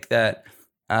don't think that,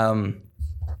 and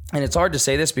it's hard to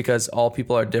say this because all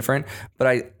people are different,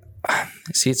 but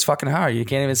see, it's fucking hard. You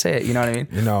can't even say it. You know what I mean?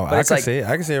 But I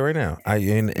can say it right now. I'm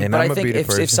a beat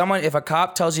person. If a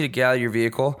cop tells you to get out of your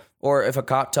vehicle, or if a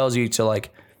cop tells you to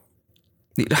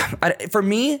for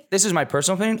me, this is my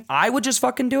personal opinion, I would just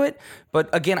fucking do it. But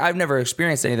again, I've never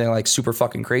experienced anything like super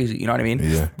fucking crazy. You know what I mean?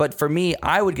 Yeah. But for me,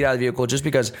 I would get out of the vehicle just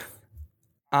because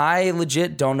I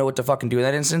legit don't know what to fucking do in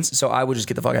that instance, so I would just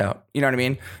get the fuck out. You know what I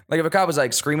mean? Like if a cop was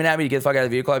like screaming at me to get the fuck out of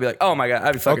the vehicle, I'd be like, "Oh my god!"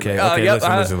 I'd be fucking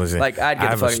listen. Like I'd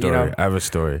get the fuck. I have a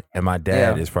story, and my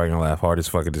dad is probably gonna laugh hard as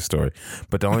fuck at this story.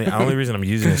 But the only reason I'm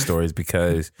using this story is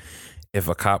because if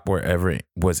a cop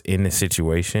was in this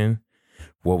situation,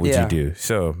 what would you do?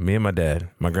 So me and my dad,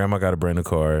 my grandma got a brand new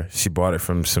car. She bought it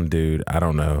from some dude, I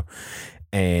don't know.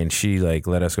 And she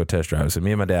let us go test drive. So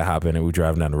me and my dad hop in and we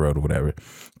drive down the road or whatever.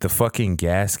 The fucking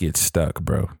gas gets stuck,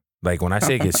 bro. Like when I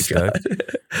say it gets stuck,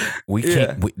 we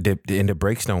can't. And the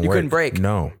brakes don't work. You couldn't brake.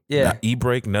 No. Yeah.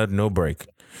 E-brake, no brake.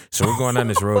 So we're going down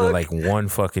this road at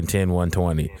 110,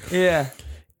 120. Yeah.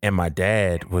 And my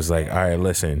dad was like, "All right,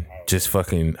 listen, just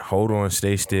fucking hold on,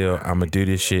 stay still. I'm gonna do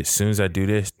this shit. As soon as I do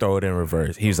this, throw it in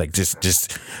reverse." He was like,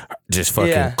 just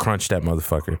fucking crunch that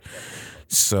motherfucker.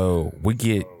 So we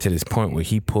get to this point where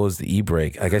he pulls the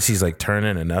e-brake. I guess he's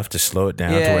turning enough to slow it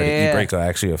down to where the e-brake will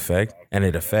actually affect. And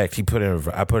it affect. I put it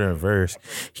in reverse.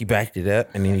 He backed it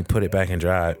up and then he put it back in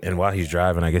drive. And while he's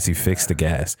driving, I guess he fixed the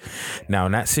gas. Now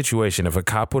in that situation, if a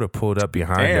cop would have pulled up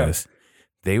behind us,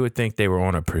 they would think they were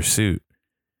on a pursuit.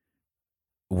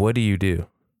 What do you do?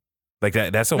 Like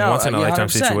that's a once in a lifetime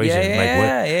situation.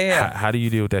 How do you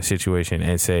deal with that situation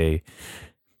and say,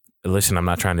 "Listen, I'm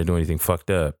not trying to do anything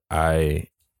fucked up.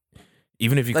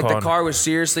 Even if you called, the car was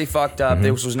seriously fucked up. Mm-hmm.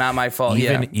 This was not my fault."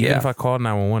 Even if I called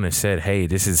 911 and said, "Hey,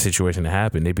 this is the situation that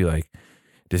happened," they'd be like,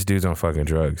 "This dude's on fucking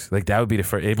drugs." Like that would be the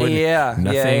first. It wouldn't,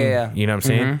 nothing. You know what I'm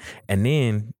saying? Mm-hmm. And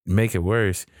then make it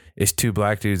worse, it's two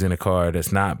black dudes in a car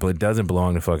but doesn't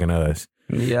belong to fucking us.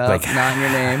 Yeah, not in your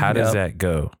name. How does that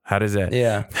go? How does that?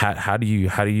 Yeah. How do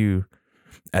you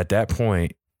at that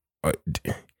point?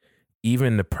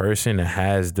 Even the person that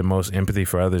has the most empathy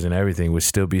for others and everything would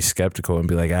still be skeptical and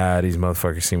be like, these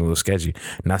motherfuckers seem a little sketchy.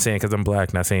 Not saying because I'm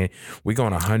black, not saying we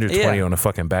going 120 on a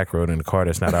fucking back road in a car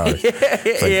that's not ours. These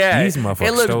motherfuckers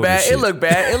it looks stole bad. this shit. It looked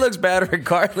bad. It looks bad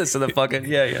regardless of the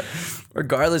fucking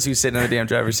regardless who's sitting in the damn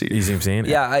driver's seat. You see what I'm saying?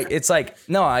 Yeah,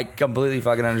 I completely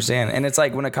fucking understand. And it's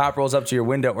like when a cop rolls up to your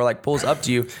window or pulls up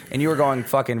to you and you were going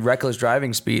fucking reckless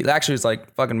driving speed. Actually, it's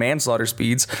like fucking manslaughter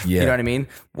speeds. Yeah. You know what I mean?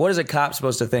 What is a cop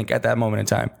supposed to think at that moment in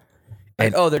time?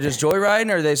 Like, they're just joyriding,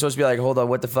 or are they supposed to be like, hold on,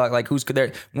 what the fuck? Like, who's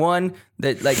there? One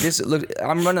that this. Look,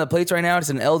 I'm running the plates right now. It's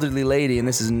an elderly lady, and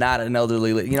this is not an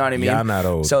elderly lady. You know what I mean? Yeah, I'm not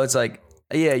old. So it's like,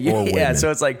 yeah.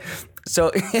 So it's like,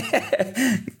 so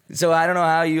I don't know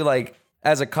how you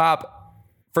as a cop.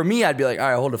 For me, I'd be like, all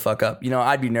right, hold the fuck up.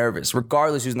 I'd be nervous,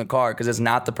 regardless who's in the car, because it's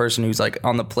not the person who's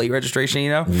on the plate registration,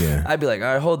 Yeah. I'd be like,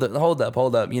 all right, hold up,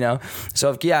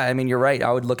 So, you're right. I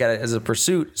would look at it as a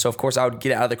pursuit. So, of course, I would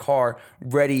get out of the car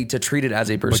ready to treat it as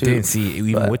a pursuit. But then, see,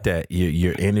 even with that,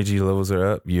 your energy levels are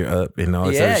up, you're up, and all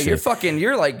that yeah, shit. You're fucking,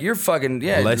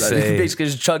 Let's say, basically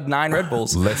just chugged 9 Red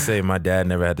Bulls. Let's say my dad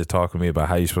never had to talk to me about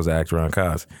how you're supposed to act around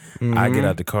cops. Mm-hmm. I get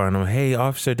out the car and I'm, hey,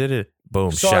 officer, did it.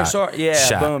 Boom, shot.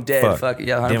 Yeah, boom, dead. Fuck it.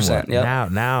 Yeah, 100%. Yeah.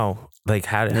 Now,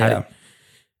 how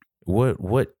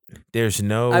what? There's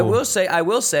no. I will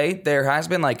say, there has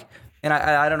been and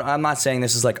I don't know. I'm not saying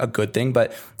this is a good thing,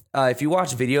 but if you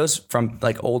watch videos from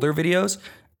older videos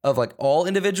of all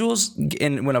individuals,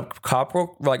 and when a cop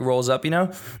rolls up,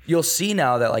 you'll see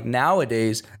now that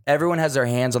nowadays everyone has their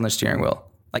hands on the steering wheel.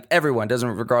 Everyone doesn't,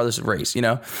 regardless of race,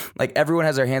 everyone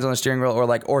has their hands on the steering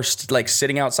wheel or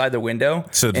sitting outside the window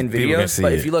in videos.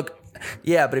 But if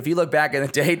you look back in the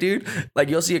day, dude,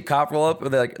 you'll see a cop roll up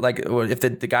with if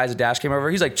the guy's dash came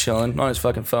over, he's chilling on his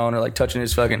fucking phone or touching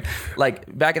his fucking,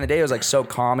 back in the day, it was so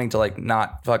calming to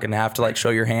not fucking have to show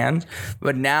your hands.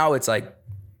 But now it's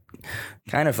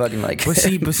kind of fucking But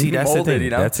see, that's molded, the thing.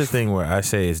 That's the thing where I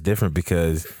say it's different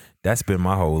because that's been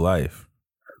my whole life.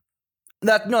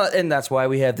 And that's why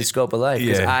we have the scope of life,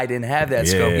 because I didn't have that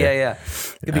scope. Yeah.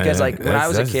 Because when I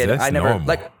was a kid, I never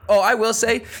normal. I will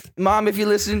say, Mom, if you're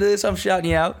listening to this, I'm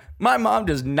shouting you out. My mom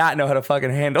does not know how to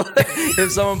fucking handle it.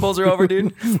 If someone pulls her over,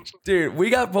 dude, we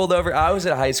got pulled over. I was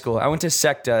at high school. I went to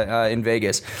SECTA in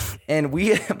Vegas, and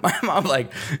my mom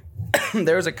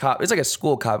there was a cop. It's like a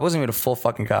school cop. It wasn't even a full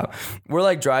fucking cop. We're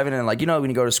like driving and like, you know, when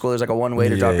you go to school, there's like a one way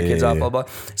to drop your kids off, blah, blah.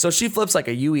 So she flips like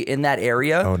a Yui in that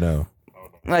area. Oh no.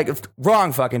 Like,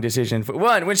 wrong fucking decision.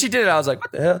 One, when she did it, I was like,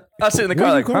 what the hell? I was sitting in the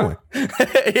car like, huh?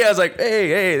 Yeah, I was like,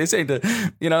 hey, this ain't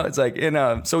the, you know, it's like,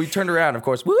 and so we turned around, of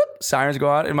course, whoop, sirens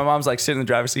go out, and my mom's like sitting in the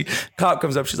driver's seat. Cop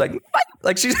comes up, she's like, what?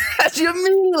 Like, she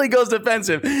immediately goes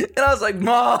defensive. And I was like,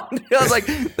 Mom. I was like,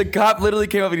 the cop literally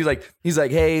came up and he's like,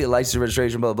 hey, license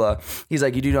registration, blah, blah. He's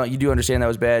like, you do understand that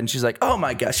was bad? And she's like, oh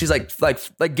my gosh. She's like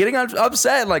getting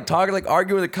upset and like talking, like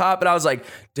arguing with the cop. And I was like,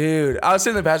 dude, I was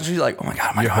sitting in the passenger. She's like, oh my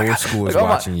God, your whole school is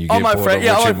watching you. All my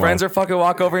friends are fucking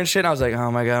walk over and shit. And I was like, oh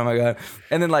my God.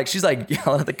 And then like, she's like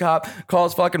yelling at the cop,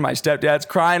 calls fucking my stepdad's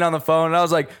crying on the phone. And I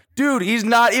was like, dude, he's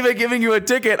not even giving you a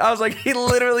ticket. I was like, he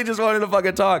literally just wanted to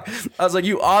fucking talk. I was like,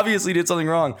 you obviously did something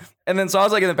wrong. And then so I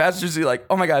was like in the passenger seat, like,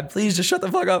 oh my God, please just shut the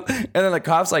fuck up. And then the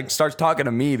cops like starts talking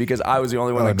to me because I was the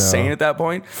only one saying at that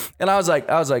point. And I was like,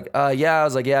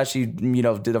 yeah, she, you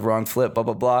know, did a wrong flip, blah,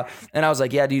 blah, blah. And I was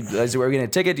like, yeah, dude, are we getting a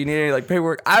ticket? Do you need any like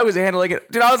paperwork? I was handling it.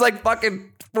 Dude, I was like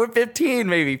fucking 15,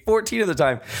 maybe 14 at the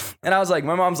time. And I was like,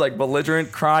 my mom's like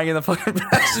belligerent, crying in the fucking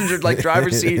passenger, like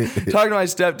driver's seat, talking to my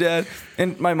stepdad.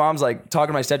 And my mom's like talking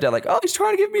to my stepdad, like, oh, he's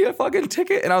trying to give me a fucking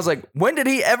ticket. And I was like, when did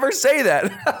he ever say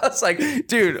that? I was like,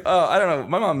 dude, I don't know.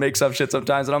 My mom makes up shit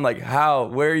sometimes. And I'm like, how?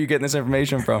 Where are you getting this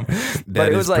information from?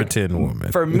 But it was like, pretend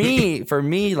woman. for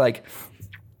me, like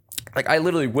I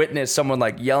literally witnessed someone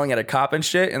like yelling at a cop and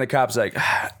shit, and the cop's like,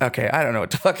 okay, I don't know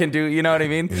what to fucking do. You know what I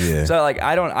mean? Yeah. So like,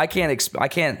 I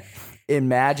can't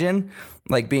imagine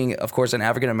like being, of course, an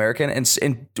African American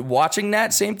and watching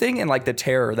that same thing and like the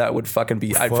terror that would fucking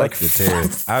be. I'd like the terror.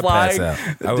 I'd pass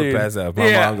out. I would pass out.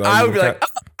 My mom goes, I would be like.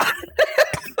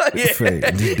 Yeah.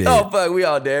 Oh fuck, we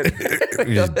all dead.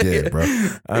 You're just dead, bro.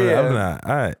 I'm not.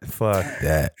 All right, fuck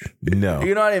that. No.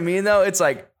 You know what I mean though? It's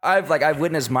like I've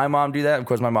witnessed my mom do that. Of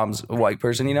course, my mom's a white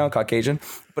person, you know, Caucasian.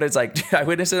 But it's like, dude, I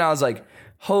witnessed it and I was like,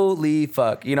 holy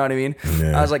fuck. You know what I mean?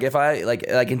 Yeah. I was like, if I like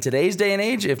in today's day and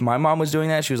age, if my mom was doing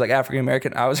that, she was like African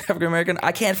American, I was African American,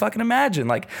 I can't fucking imagine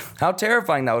like how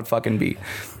terrifying that would fucking be.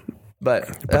 But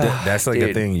that's like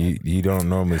a thing you don't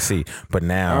normally see. But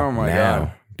now,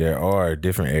 God. There are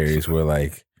different areas where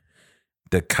like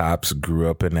the cops grew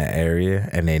up in that area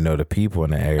and they know the people in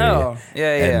the area. Oh,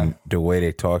 yeah. And the way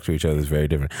they talk to each other is very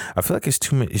different. I feel like it's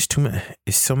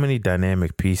so many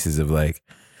dynamic pieces of like,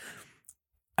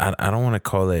 I don't want to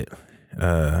call it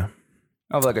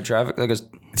like a traffic, like a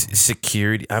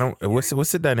security. What's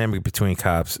the dynamic between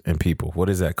cops and people? What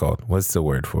is that called? What's the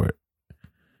word for it?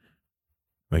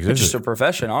 Like it's just a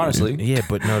profession, honestly. Yeah,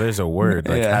 but no, there's a word.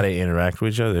 Like how they interact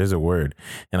with each other, there's a word.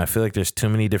 And I feel like there's too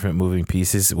many different moving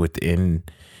pieces in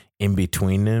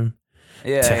between them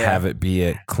to have it be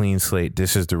a clean slate.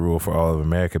 This is the rule for all of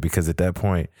America. Because at that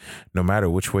point, no matter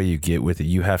which way you get with it,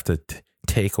 you have to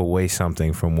take away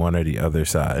something from one or the other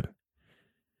side.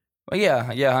 Well, yeah,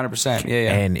 100%.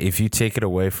 Yeah. And if you take it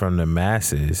away from the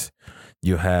masses,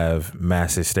 you have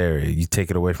mass hysteria. You take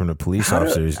it away from the police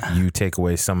officers, you take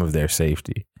away some of their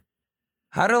safety.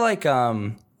 How do like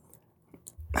are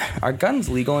guns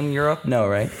legal in Europe? No,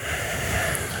 right?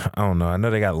 I don't know. I know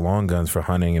they got long guns for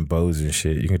hunting and bows and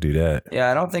shit. You can do that.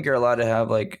 Yeah, I don't think you're allowed to have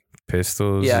like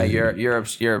pistols. Yeah,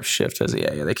 Europe's shift says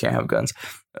they can't have guns.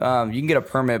 You can get a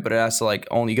permit, but it has to like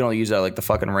you can only use that at, like the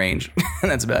fucking range, and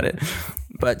that's about it.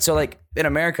 But so like in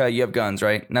America, you have guns,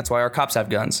 right? And that's why our cops have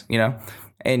guns, you know.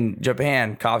 In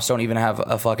Japan, cops don't even have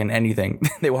a fucking anything.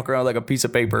 They walk around with like a piece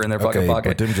of paper in their fucking pocket.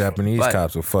 But them Japanese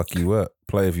cops will fuck you up.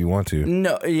 Play if you want to.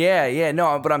 No,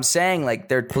 no. But I'm saying like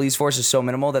their police force is so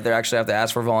minimal that they actually have to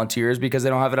ask for volunteers because they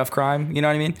don't have enough crime. You know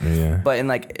what I mean? Yeah. But and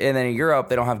then in Europe,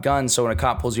 they don't have guns. So when a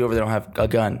cop pulls you over, they don't have a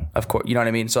gun. Of course, you know what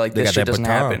I mean. So like this shit doesn't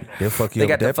happen. They'll fuck you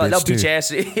up. They'll beat your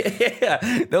ass.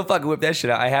 Yeah, they'll fucking whip that shit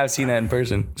out. I have seen that in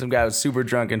person. Some guy was super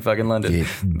drunk in fucking London. Yeah.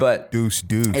 But deuce,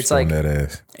 it's like that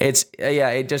ass. It's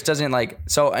it just doesn't like.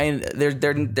 So and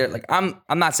they're like I'm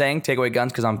not saying take away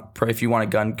guns because if you want a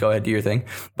gun, go ahead, do your thing.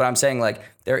 But I'm saying like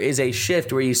there is a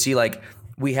shift where you see like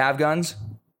we have guns,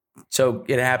 so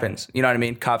it happens. You know what I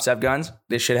mean? Cops have guns,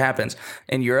 this shit happens.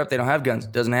 In Europe, they don't have guns,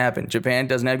 doesn't happen. Japan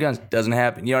doesn't have guns, doesn't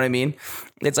happen. You know what I mean?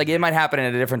 It's like it might happen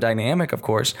in a different dynamic, of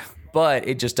course, but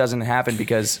it just doesn't happen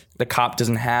because the cop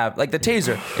doesn't have like the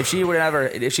taser. If she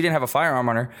didn't have a firearm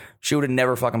on her, she would have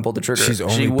never fucking pulled the trigger.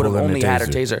 She would have only had her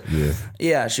taser.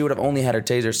 Yeah, she would have only had her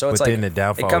taser. So it's like then the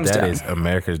downfall of that is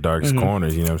America's darkest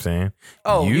corners. You know what I'm saying?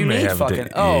 Oh, you may need fucking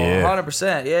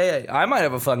 100%. Yeah. I might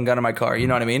have a fucking gun in my car. You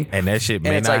know what I mean? And that shit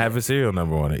may not have a serial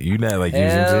number on it. You not like using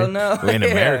it. No. In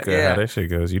America, how that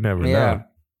shit goes, you never know.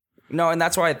 No, and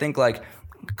that's why I think like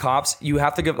cops, you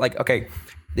have to give like okay.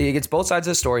 It's both sides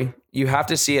of the story. You have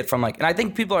to see it from like, and I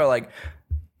think people are like,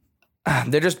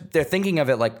 they're thinking of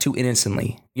it like too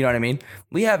innocently. You know what I mean?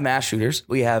 We have mass shooters.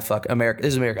 We have America.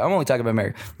 This is America. I'm only talking about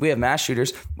America. We have mass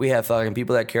shooters. We have fucking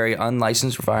people that carry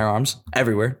unlicensed firearms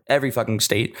everywhere, every fucking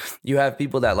state. You have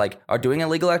people that like are doing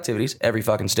illegal activities every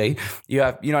fucking state. You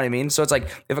have, you know what I mean? So it's like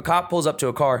if a cop pulls up to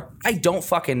a car, I don't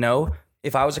fucking know.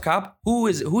 If I was a cop,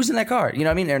 who's in that car? You know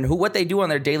what I mean? And what they do on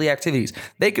their daily activities.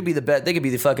 They could be they could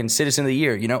be the fucking citizen of the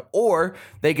year, you know? Or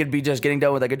they could be just getting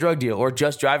done with like a drug deal or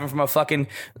just driving from a fucking,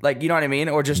 like, you know what I mean?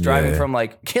 Or just driving from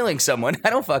like killing someone.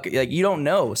 I don't fucking, like, you don't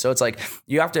know. So it's like,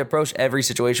 you have to approach every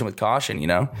situation with caution, you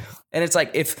know? And it's like,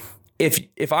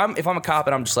 if I'm a cop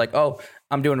and I'm just like, oh,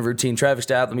 I'm doing a routine traffic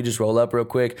stop, let me just roll up real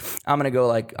quick. I'm gonna go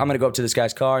up to this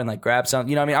guy's car and like grab something.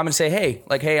 You know what I mean? I'm gonna say,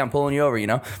 hey, I'm pulling you over, you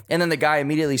know? And then the guy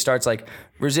immediately starts like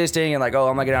resisting and like, oh,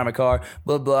 I'm not getting out of my car,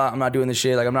 blah, blah, I'm not doing this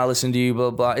shit, like I'm not listening to you,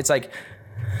 blah, blah. It's like,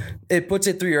 it puts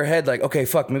it through your head like, okay,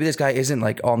 fuck, maybe this guy isn't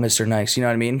like all Mr. Nice, you know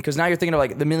what I mean? Because now you're thinking of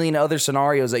like the million other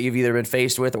scenarios that you've either been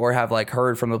faced with or have like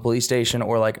heard from the police station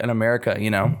or like in America,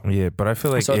 you know? Yeah, but I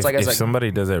feel like so if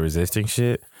somebody does that resisting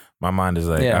shit, my mind is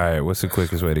like, all right, what's the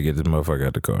quickest way to get this motherfucker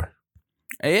out the car?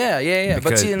 Yeah.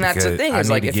 But see, and that's the thing is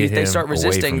like if they start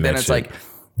resisting, then it's like,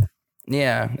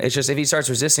 yeah, it's just if he starts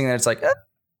resisting, then it's like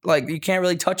you can't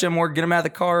really touch him or get him out of the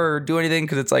car or do anything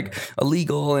because it's like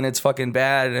illegal and it's fucking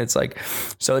bad. And it's like,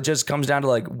 so it just comes down to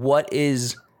like,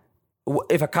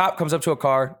 if a cop comes up to a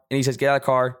car and he says, get out of the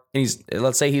car, and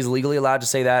let's say he's legally allowed to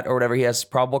say that or whatever, he has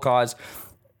probable cause.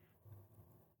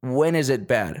 When is it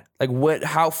bad? Like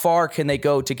how far can they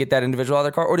go to get that individual out of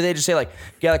their car? Or do they just say like,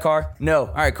 get out of the car? No.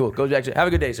 All right, cool. Go back to, have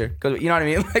a good day, sir. You know what I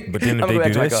mean? Like, but then if they do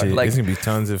that shit, there's going to be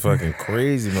tons of fucking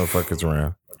crazy motherfuckers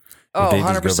around. Oh,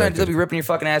 100%. They'll be ripping your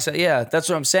fucking ass out. Yeah, that's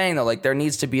what I'm saying though. Like there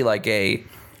needs to be like a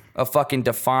fucking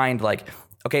defined like,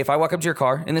 okay, if I walk up to your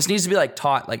car, and this needs to be like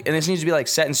taught, like, and this needs to be like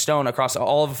set in stone across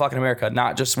all of fucking America,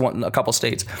 not just a couple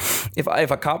states. If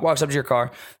a cop walks up to your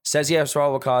car, says he has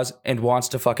probable cause, and wants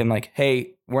to fucking like,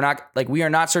 hey, we are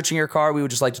not searching your car. We would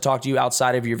just like to talk to you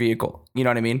outside of your vehicle. You know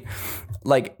what I mean?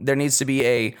 Like there needs to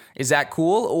be is that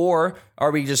cool? Or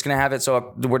are we just going to have it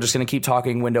so we're just going to keep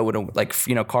talking window, like,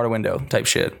 you know, car to window type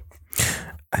shit?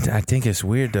 I think it's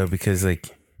weird though, because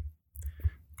like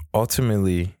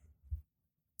ultimately,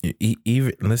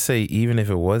 even let's say even if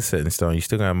it was set in stone, you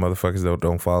still got motherfuckers that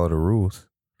don't follow the rules.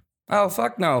 Oh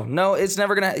fuck no, it's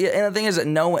never gonna. And the thing is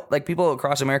that like people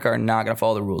across America are not gonna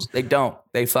follow the rules. They don't.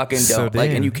 They fucking don't. So then,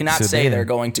 like, and you cannot say they're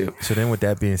going to. So then, with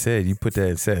that being said, you put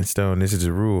that set in stone. This is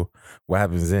the rule. What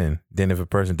happens then? Then if a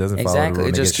person doesn't follow the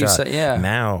rule, they get shot.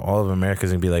 Now all of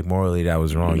America's gonna be like, morally that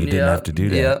was wrong. You didn't have to do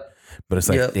that. Yep. But it's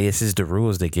like this is the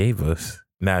rules they gave us.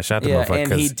 Nah, I shot the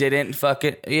motherfucker. And he didn't fuck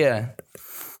it. Yeah.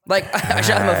 Like, I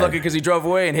shot the motherfucker because he drove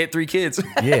away and hit 3 kids.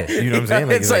 Yeah, you know what I'm saying?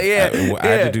 Like, it's like, I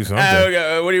had to do something.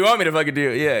 Okay, what do you want me to fucking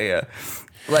do? Yeah.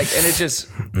 Like, and it's just,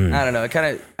 I don't know. It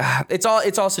kind of, it's all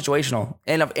situational.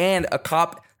 And a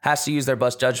cop has to use their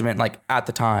best judgment, like, at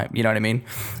the time. You know what I mean?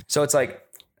 So it's like,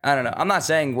 I don't know. I'm not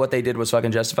saying what they did was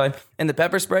fucking justified. And the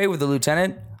pepper spray with the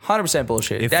lieutenant, 100%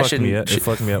 bullshit. It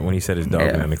fucked me up when he said his dog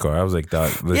in the car. I was like, dog,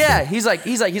 listen. Yeah, he's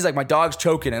like, my dog's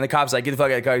choking, and the cop's like, get the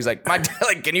fuck out of the car. He's like,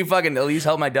 can you fucking at least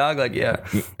help my dog? Like, yeah.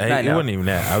 It wasn't even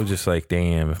that. I was just like,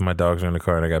 damn, if my dog's in the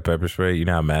car and I got pepper spray, you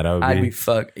know how mad I would be? I'd be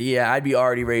fucked. Yeah, I'd be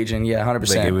already raging. Yeah,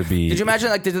 100%. Like, it would be. Did you imagine,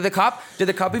 like, did the cop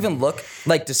even look,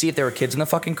 like, to see if there were kids in the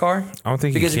fucking car? I don't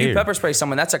think because if you pepper spray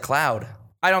someone, that's a cloud.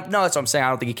 I don't know. That's what I'm saying. I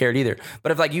don't think he cared either.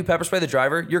 But if like you pepper spray the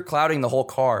driver, you're clouding the whole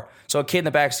car. So a kid in the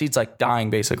back seat's like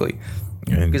dying basically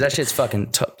because that shit's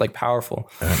fucking like powerful.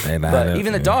 But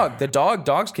even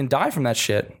dogs can die from that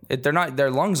shit. Their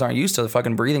lungs aren't used to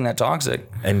fucking breathing that toxic.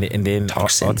 And then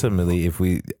ultimately, if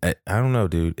I don't know,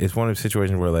 dude, it's one of the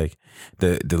situations where like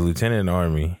the lieutenant in the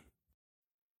army.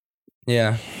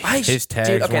 Yeah, his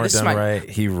tags weren't done right.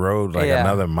 He rode like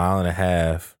another mile and a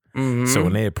half. Mm-hmm. So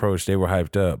when they approached, they were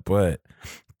hyped up. But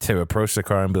to approach the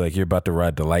car and be like, "You're about to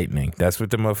ride the lightning," that's what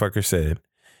the motherfucker said.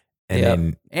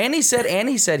 And then he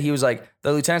said he was like,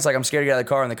 the lieutenant's like, "I'm scared to get out of the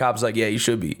car," and the cop's like, "Yeah, you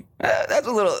should be." That's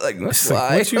a little like,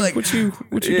 what you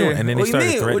doing? And then they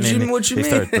started threatening. They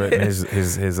started threatening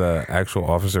his actual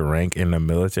officer rank in the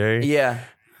military. Yeah.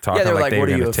 Talking like they were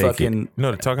going to take it. No,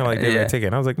 they're talking like they were going to take it.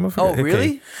 And I was like, motherfucker. Oh, really?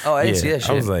 Okay. Oh, I didn't see that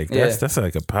shit. I was like, that's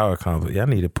like a power compliment. Y'all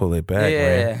need to pull it back,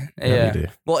 man. Yeah.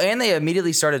 Well, and they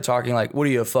immediately started talking like, what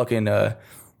are you, a fucking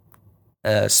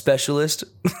specialist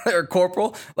or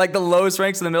corporal? Like the lowest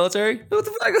ranks in the military? What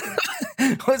the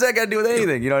fuck? What's that got to do with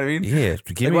anything? You know what I mean? Yeah.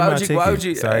 Give me my ticket. Why would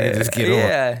you? So I can just get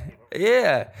on.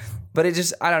 Yeah. But it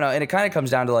just, I don't know. And it kind of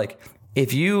comes down to like,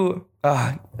 if you, you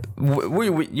were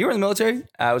in the military,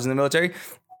 I was in the military.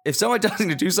 if someone tells me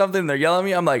to do something and they're yelling at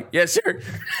me, I'm like, yes, sir.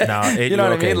 No, you know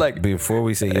what I mean? Like, before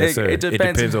we say yes, sir, it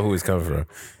depends on who it's coming from.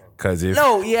 Because if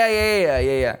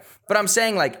yeah. But I'm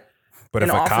saying like, but an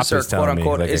if a officer, cop is telling me,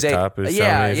 like is a cop is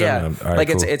telling me, right, like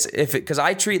cool. it's if because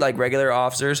I treat like regular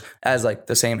officers as like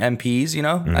the same MPs, you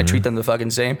know, I treat them the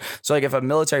fucking same. So like if a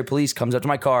military police comes up to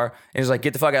my car and is like,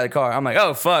 get the fuck out of the car, I'm like,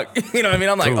 oh fuck, you know what I mean?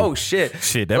 I'm like, oh shit,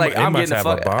 that like I'm must have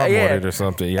a bomb on it or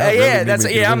something.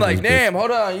 I'm like, damn,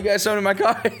 hold on, you guys in my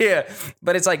car, yeah.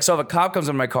 But it's like, so if a cop comes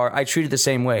in my car, I treat it the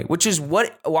same way, which is why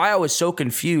I was so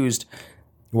confused.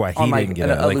 Why he didn't get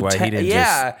out? Like, why he didn't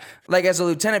just... like as a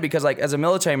lieutenant, because like as a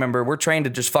military member, we're trained to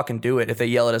just fucking do it if they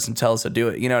yell at us and tell us to do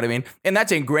it. You know what I mean? And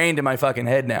that's ingrained in my fucking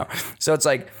head now. So it's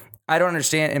like, I don't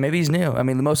understand. And maybe he's new. I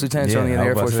mean, the most lieutenants are only in the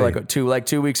Air Force for like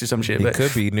 2 weeks or some shit. He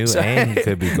could be new and he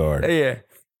could be guard. Yeah.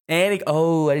 And I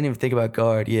didn't even think about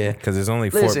guard. Yeah. Because there's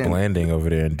only Fort Blanding over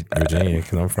there in Virginia,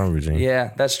 because I'm from Virginia.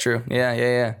 Yeah, that's true.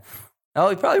 Yeah. Oh,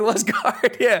 he probably was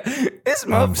guard. Yeah. This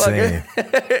motherfucker.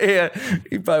 Yeah.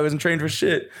 He probably wasn't trained for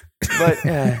shit. But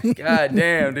god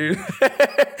damn, dude.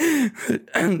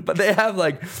 But they have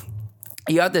like,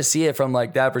 you have to see it from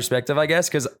like that perspective, I guess.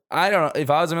 Cause I don't know, if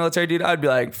I was a military dude, I'd be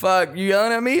like, fuck, you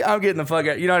yelling at me? I'm getting the fuck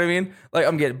out. You know what I mean? Like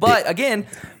I'm getting, but again,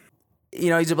 you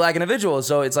know, he's a black individual.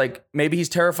 So it's like, maybe he's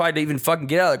terrified to even fucking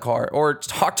get out of the car or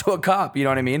talk to a cop. You know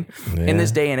what I mean? Yeah. In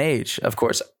this day and age, of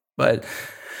course. But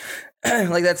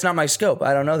like, that's not my scope.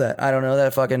 I don't know that. I don't know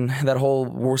that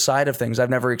whole side of things.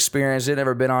 I've never experienced it,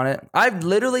 never been on it. I've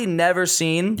literally never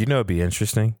seen. You know, it'd be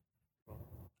interesting.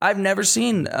 I've never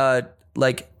seen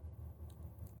like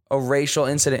a racial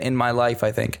incident in my life,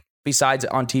 I think, besides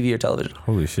on TV or television.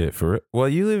 Holy shit. Well,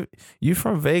 you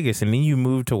from Vegas and then you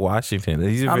moved to Washington.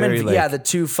 These are the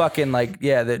two fucking where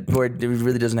it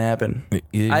really doesn't happen.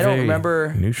 I don't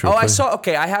remember.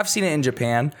 I have seen it in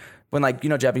Japan when like,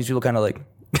 you know, Japanese people kind of like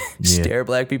stare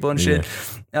black people and shit.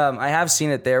 Yeah. I have seen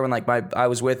it there when like I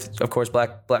was with, of course,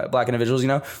 black individuals, you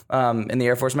know, in the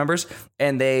Air Force members,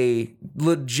 and they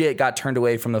legit got turned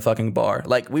away from the fucking bar.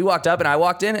 Like we walked up and I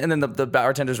walked in, and then the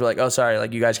bartenders were like, "Oh, sorry,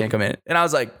 like you guys can't come in." And I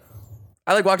was like,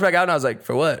 I like walked back out and I was like,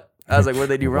 "For what?" I was like, "What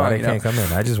did they do wrong?" They can't come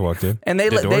in. I just walked in, and they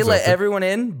let everyone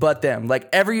in but them. Like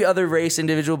every other race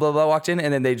individual, blah blah, walked in,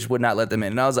 and then they just would not let them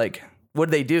in. And I was like, what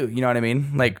did they do? You know what I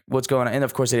mean? Like, what's going on? And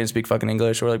of course, they didn't speak fucking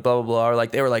English or like blah, blah, blah. Or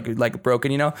like, they were like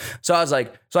broken, you know? So I was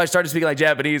like, I started speaking like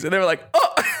Japanese and they were like,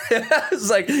 oh, I was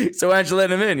like, so why don't you let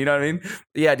them in? You know what I mean?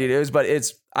 Yeah, dude,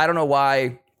 I don't know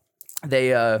why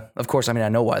they, of course, I mean, I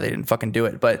know why they didn't fucking do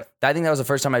it, but I think that was the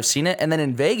first time I've seen it. And then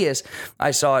in Vegas,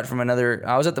 I saw it from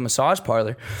I was at the massage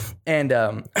parlor and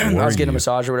I was getting a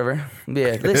massage or whatever.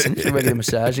 Yeah, listen, everybody get a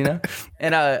massage, you know?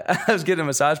 And I was getting a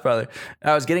massage parlor.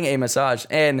 I was getting a massage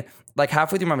and like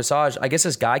halfway through my massage, I guess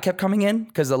this guy kept coming in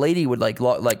because the lady would the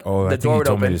door would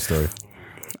open. Me this story.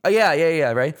 Oh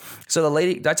yeah, right. So the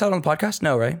lady, did I tell it on the podcast?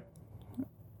 No, right?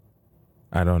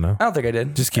 I don't know. I don't think I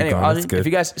did. Just keep going. It's good. If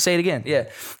you guys say it again,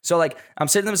 yeah. So like I'm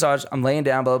sitting in the massage, I'm laying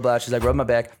down, blah blah blah. She's like rubbing my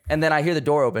back, and then I hear the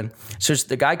door open. So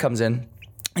the guy comes in.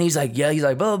 And he's like,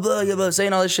 blah, blah, blah,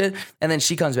 saying all this shit. And then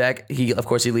she comes back. Of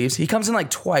course, he leaves. He comes in like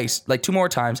twice, like 2 more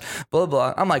times, blah,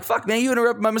 blah. I'm like, fuck, man, you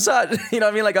interrupted my massage. You know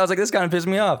what I mean? Like, I was like, this kind of pissed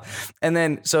me off. And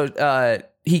then, so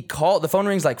he called, the phone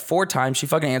rings like 4 times. She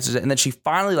fucking answers it. And then she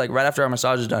finally, like, right after our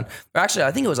massage is done, or actually,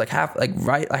 I think it was like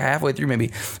halfway through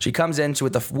maybe, she comes in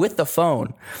with the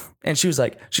phone. And she was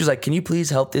like, can you please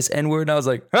help this N-word? And I was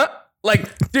like, huh?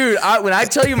 Like, dude, when I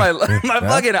tell you my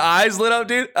fucking eyes lit up,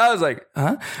 dude, I was like,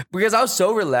 huh? Because I was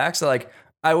so relaxed, like,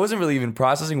 I wasn't really even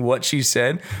processing what she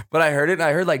said, but I heard it, and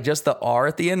I heard, like, just the R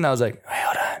at the end, and I was like, wait,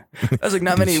 hold on. I was like,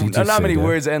 not many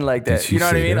words end like that. You know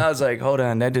what I mean? That? I was like, hold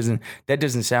on, that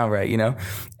doesn't sound right, you know?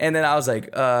 And then I was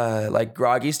like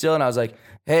groggy still, and I was like,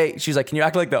 hey, she's like, can you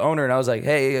act like the owner? And I was like,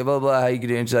 hey, blah, blah, how you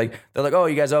doing? And she's like, they're like, oh,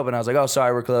 you guys open? I was like, oh,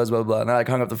 sorry, we're closed, blah, blah. And I like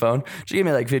hung up the phone. She gave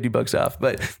me like $50 off,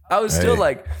 but I was still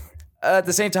like, at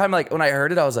the same time, like when I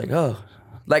heard it, I was like, oh,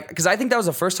 like, because I think that was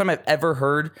the first time I've ever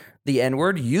heard the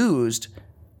N-word used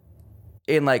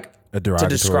in like a derogatory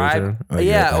to describe, term?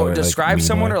 Or describe like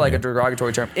someone or like a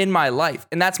derogatory term in my life,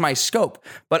 and that's my scope.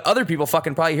 But other people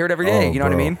fucking probably hear it every day. You know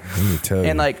what I mean? Let me tell you.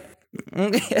 And like,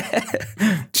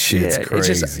 shit's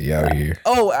crazy out here.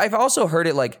 Oh, I've also heard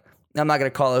it like, I'm not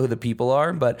gonna call out who the people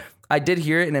are, but I did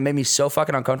hear it and it made me so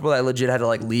fucking uncomfortable that I legit had to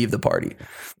like leave the party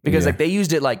because like they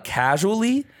used it like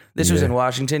casually. This was in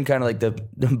Washington, kind of like the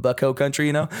bucko country,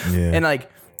 you know? Yeah. And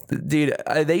like, dude,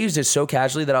 they used it so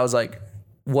casually that I was like,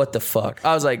 what the fuck?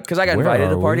 I was like, because I got invited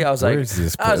to the party. I was like,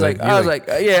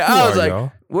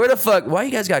 where the fuck? Why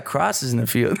you guys got crosses in the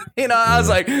field? You know, I was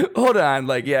like, hold on.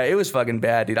 Like, yeah, it was fucking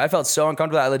bad, dude. I felt so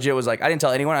uncomfortable. I legit was like, I didn't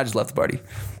tell anyone. I just left the party.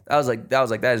 I was like,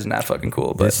 that is not fucking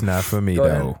cool. But it's not for me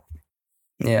though.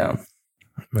 Yeah.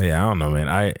 But yeah, I don't know, man.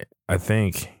 I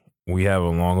think we have a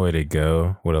long way to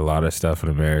go with a lot of stuff in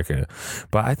America.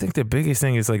 But I think the biggest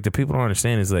thing is like the people don't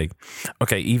understand is like,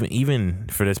 okay, even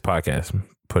for this podcast,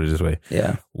 put it this way.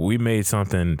 Yeah. We made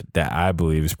something that I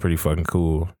believe is pretty fucking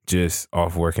cool just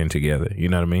off working together. You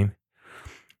know what I mean?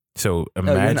 So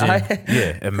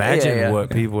imagine what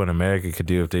people in America could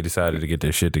do if they decided to get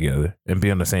their shit together and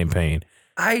be on the same page.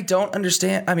 I don't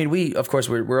understand. I mean,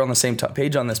 we're on the same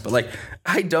page on this, but like,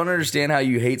 I don't understand how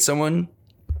you hate someone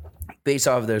based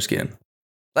off of their skin.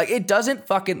 Like, it doesn't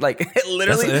fucking like it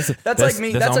literally. That's like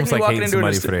me. That's like me walking into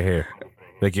somebody for their hair.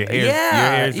 Like your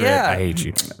hair is red. I hate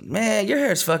you. Man, your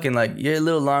hair is fucking like, you're a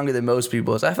little longer than most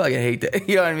people's. I fucking hate that.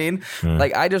 You know what I mean?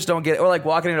 Like, I just don't get it. Or like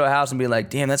walking into a house and being like,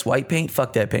 damn, that's white paint.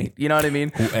 Fuck that paint. You know what I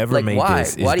mean? Whoever like, made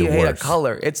this is why do you hate worst. a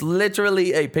color? It's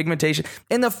literally a pigmentation.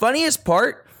 And the funniest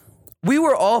part, we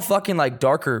were all fucking like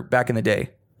darker back in the day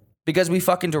because we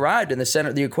fucking derived in the center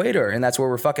of the equator, and that's where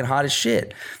we're fucking hot as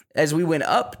shit. As we went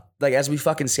up, like as we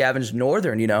fucking scavenged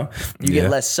northern, you know, you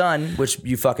get less sun, which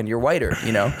you're whiter,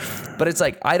 you know. But it's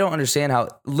like, I don't understand how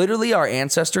literally our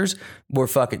ancestors were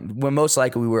most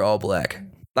likely we were all black.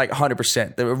 Like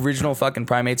 100%. The original fucking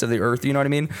primates of the earth, you know what I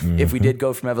mean? Mm-hmm. If we did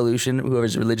go from evolution,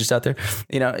 whoever's religious out there,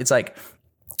 you know, it's like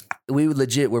we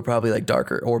legit were probably like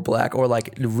darker or black or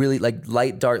like really like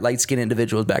light skinned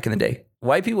individuals back in the day.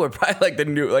 White people are probably like the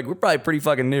new, like we're probably pretty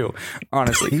fucking new,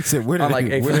 honestly. He said we're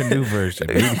the new version.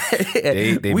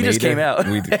 We just came out.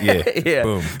 Yeah.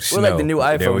 Boom. We're like the new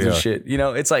iPhones and shit. You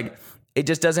know, it's like it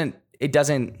doesn't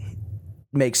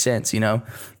make sense, you know,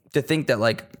 to think that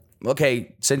like,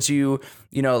 okay, since you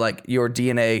know, like your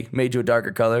DNA made you a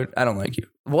darker color, I don't like you.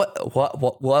 What?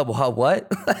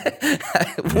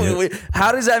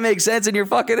 How does that make sense in your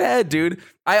fucking head, dude?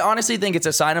 I honestly think it's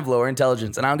a sign of lower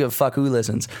intelligence, and I don't give a fuck who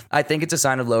listens. I think it's a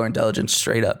sign of lower intelligence,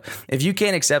 straight up. If you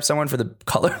can't accept someone for the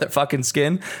color of their fucking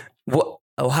skin, what?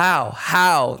 Oh,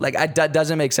 how? Like, that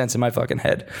doesn't make sense in my fucking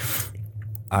head.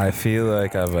 I feel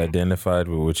like I've identified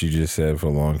with what you just said for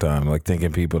a long time. Like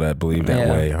thinking people that believe that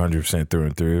way 100% through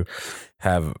and through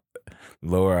have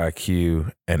lower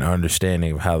IQ and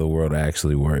understanding of how the world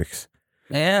actually works.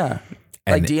 Yeah.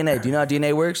 Like DNA. Do you know how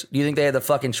DNA works? Do you think they had the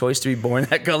fucking choice to be born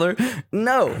that color?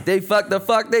 No. They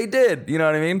did. You know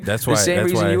what I mean? That's why. The same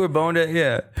reason you were born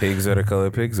to, pigs are the color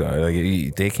pigs are. Like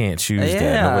they can't choose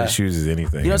that. Nobody chooses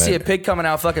anything. You don't see a pig coming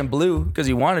out fucking blue because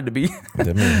he wanted to be.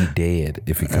 That means he dead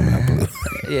if he coming out blue.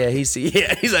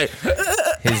 He's like.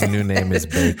 His new name is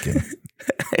Bacon.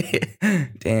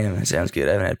 Damn, that sounds good.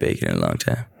 I haven't had bacon in a long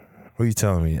time. What are you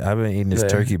telling me? I've been eating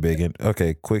this turkey bacon.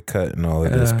 Okay, quick cut and all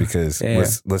of this because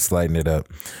let's lighten it up.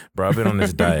 Bro, I've been on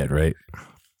this diet, right?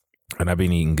 And I've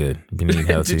been eating good. Been eating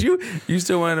healthy. Did you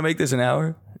still wanted to make this an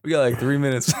hour? We got like 3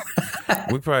 minutes.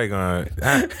 We're probably gonna.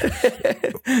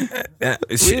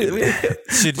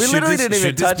 Should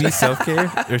this be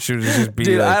self-care or should it just be?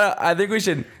 Dude, I think we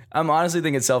should. I'm honestly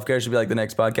thinking self-care should be like the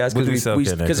next podcast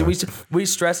because we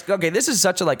stress. Okay, this is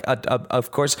such a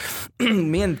of course,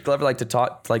 me and Glover like to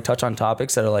touch on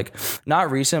topics that are like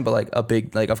not recent, but like a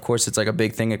big, like of course it's like a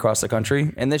big thing across the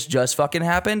country, and this just fucking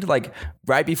happened like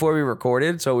right before we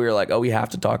recorded, so we were like, oh, we have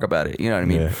to talk about it. You know what I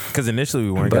mean? Yeah. Because initially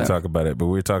we weren't gonna talk about it, but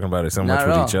we were talking about it so much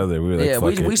with each other. We were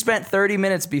like, we spent 30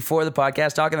 minutes before the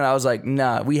podcast talking, and I was like,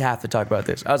 nah, we have to talk about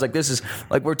this. I was like, this is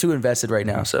like we're too invested right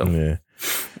now. So yeah.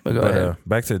 But go ahead.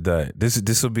 Back to the diet.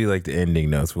 This will be like the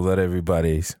ending notes. We'll let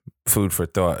everybody's food for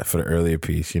thought for the earlier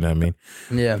piece. You know what I mean?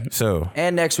 Yeah. So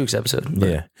and next week's episode.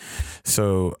 Yeah.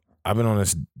 So I've been on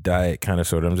this diet kind of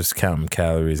sort of. I'm just counting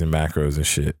calories and macros and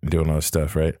shit and doing all this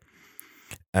stuff, right?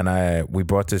 And we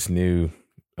bought this new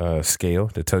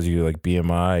scale that tells you like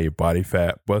BMI, your body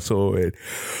fat, muscle, and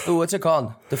ooh, what's it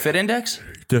called? The Fit Index?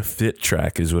 The Fit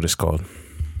Track is what it's called.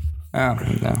 Oh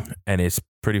no. And it's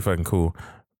pretty fucking cool.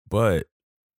 But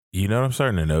you know what I'm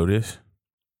starting to notice?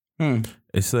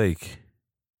 It's like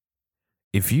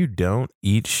if you don't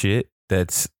eat shit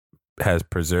that's has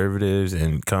preservatives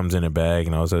and comes in a bag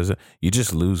and all that stuff, you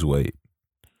just lose weight.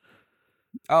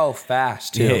 Oh,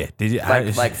 fast too. Yeah, did you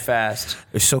like fast?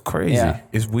 It's so crazy. Yeah.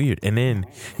 It's weird. And then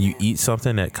you eat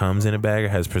something that comes in a bag or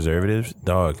has preservatives,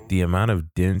 dog. The amount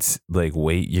of dense like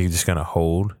weight you're just gonna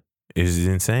hold is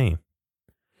insane.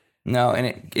 No,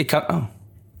 and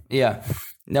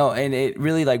No, and it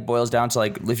really like boils down to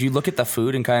like if you look at the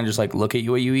food and kind of just like look at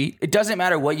what you eat, it doesn't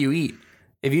matter what you eat.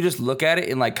 If you just look at it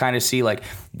and like kind of see like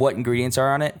what ingredients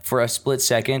are on it for a split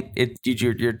second,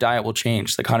 your diet will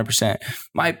change like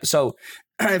 100%. So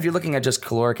if you're looking at just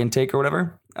caloric intake or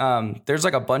whatever, there's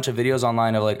like a bunch of videos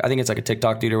online of like I think it's like a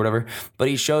TikTok dude or whatever, but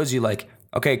he shows you like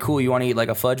okay, cool. You want to eat like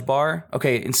a fudge bar?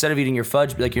 Okay, instead of eating your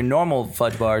fudge, like your normal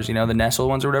fudge bars, you know, the Nestle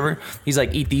ones or whatever, he's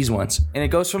like, eat these ones. And it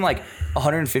goes from like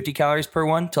 150 calories per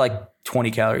one to like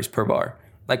 20 calories per bar,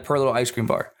 like per little ice cream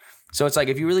bar. So it's like,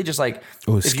 if you really just like,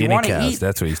 if you want to eat,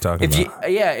 that's what he's talking about.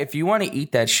 If you want to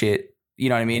eat that shit, you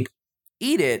know what I mean?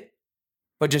 Eat it.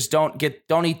 But just don't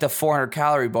eat the 400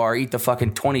 calorie bar. Eat the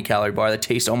fucking 20 calorie bar that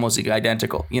tastes almost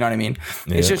identical. You know what I mean?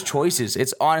 Yeah. It's just choices.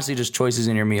 It's honestly just choices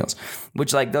in your meals.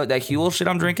 Which like that Huel shit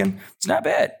I'm drinking, it's not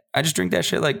bad. I just drink that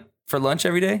shit like for lunch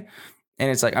every day.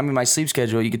 And it's like, I mean, my sleep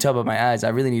schedule, you can tell by my eyes, I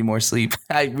really need more sleep.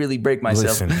 I really break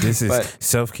myself. Listen, this is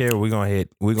self-care. We're gonna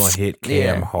hit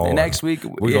Cam hard. Next week,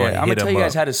 I'm gonna tell you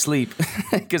guys how to sleep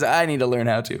because I need to learn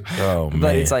how to. Oh man.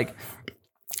 But it's like,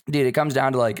 dude, it comes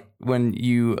down to like when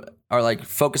you are like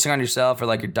focusing on yourself or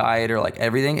like your diet or like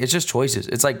everything, it's just choices.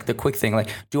 It's like the quick thing. Like,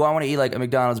 do I want to eat like a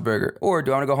McDonald's burger or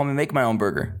do I want to go home and make my own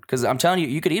burger? Because I'm telling you,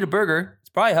 you could eat a burger. It's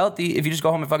probably healthy if you just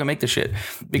go home and fucking make the shit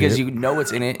because you know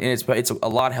what's in it and it's a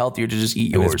lot healthier to just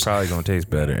eat yours. It's probably going to taste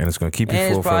better and it's going to keep you full for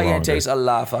longer. It's probably going to taste a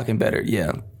lot fucking better.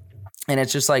 Yeah. And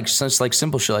it's just like such like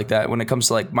simple shit like that. When it comes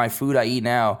to like my food I eat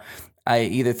now, I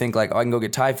either think like, oh, I can go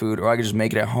get Thai food or I can just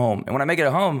make it at home. And when I make it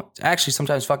at home, it's actually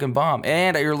sometimes fucking bomb.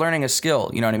 And you're learning a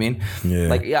skill. You know what I mean? Yeah.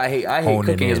 Like, yeah, I hate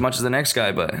cooking as much as the next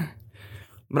guy, but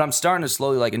I'm starting to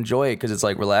slowly like enjoy it because it's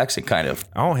like relaxing kind of.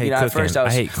 I don't hate cooking. At first I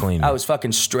hate cleaning. I was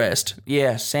fucking stressed.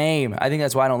 Yeah, same. I think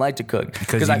that's why I don't like to cook.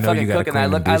 Because I fucking cook and I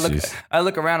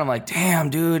look around, I'm like, damn,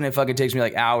 dude, and it fucking takes me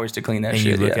like hours to clean that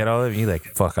shit. And you look at all of it and you're like,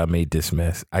 fuck, I made this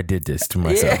mess. I did this to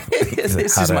myself. This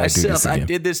is myself. I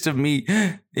did this to me.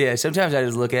 Yeah, sometimes I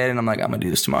just look at it and I'm like, I'm gonna do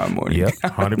this tomorrow morning. Yep,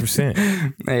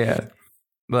 100%. Yeah.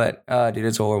 But dude,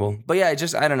 it's horrible. But yeah,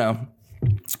 I don't know.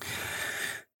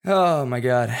 Oh my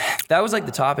God. That was like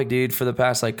the topic, dude, for the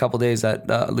past like couple days,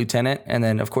 that lieutenant. And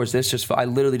then of course I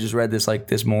literally just read this like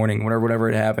this morning, whenever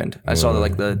it happened. I saw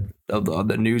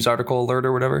the news article alert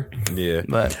or whatever. Yeah.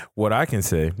 But what I can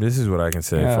say, this is what I can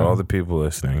say for all the people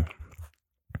listening.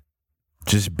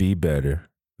 Just be better.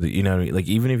 You know what I mean? Like,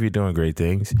 even if you're doing great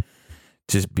things,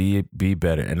 just be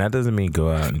better. And that doesn't mean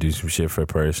go out and do some shit for a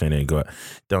person and go out.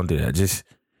 Don't do that. Just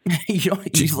you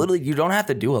don't have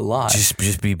to do a lot.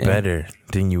 Just be better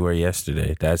than you were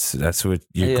yesterday. That's what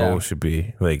your goal should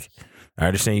be. Like, I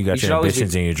understand you got your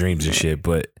ambitions and your dreams and shit,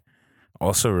 but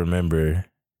also remember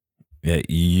that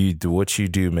what you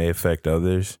do may affect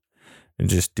others, and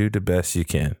just do the best you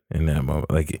can in that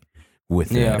moment. Like with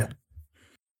that.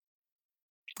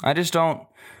 I just don't.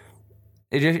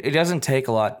 It doesn't take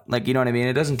a lot. Like, you know what I mean?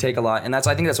 It doesn't take a lot, and I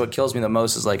think that's what kills me the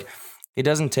most is like, it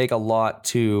doesn't take a lot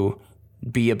to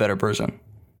be a better person.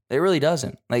 It really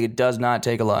doesn't. Like, it does not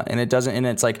take a lot. And it doesn't, and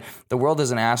it's like the world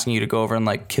isn't asking you to go over and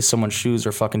like kiss someone's shoes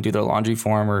or fucking do their laundry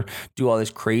for them or do all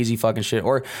this crazy fucking shit.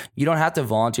 Or you don't have to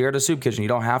volunteer at a soup kitchen. You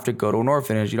don't have to go to an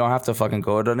orphanage. You don't have to fucking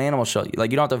go to an animal shelter.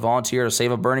 Like, you don't have to volunteer to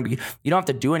save a burning. You don't have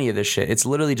to do any of this shit. It's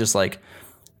literally just like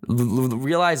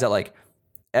realize that like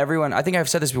everyone, I think I've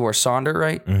said this before, Sonder,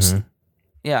 right? Mm-hmm.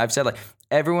 Yeah, I've said like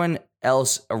everyone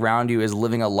else around you is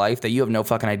living a life that you have no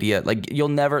fucking idea. Like, you'll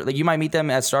never, like, you might meet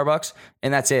them at Starbucks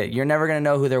and that's it. You're never going to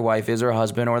know who their wife is or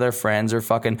husband or their friends or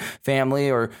fucking family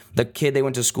or the kid they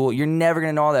went to school. You're never going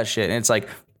to know all that shit. And it's like,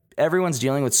 everyone's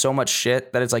dealing with so much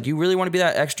shit that it's like, you really want to be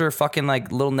that extra fucking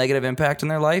like little negative impact in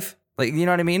their life? Like, you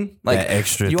know what I mean? Like, that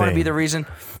extra you want to be the reason.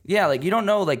 Yeah, like, you don't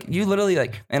know, like, you literally,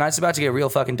 like, and it's about to get real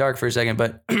fucking dark for a second,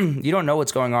 but you don't know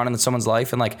what's going on in someone's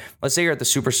life. And like, let's say you're at the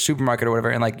supermarket or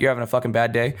whatever, and like, you're having a fucking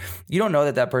bad day. You don't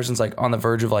know that person's like on the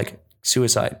verge of like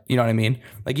suicide. You know what I mean?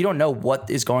 Like, you don't know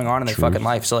what is going on in their fucking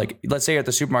life. So like, let's say you're at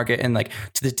the supermarket and like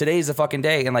today's the fucking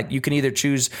day, and like, you can either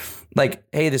choose like,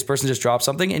 hey, this person just dropped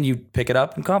something, and you pick it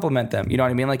up and compliment them. You know what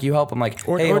I mean? Like, you help them, like,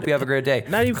 hey, hope you have a great day.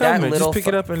 Not even compliment, just pick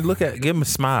it up and give them a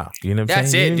smile. You know what I'm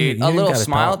That's saying? it, dude. A little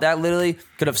smile that literally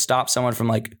could have stopped someone from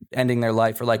like ending their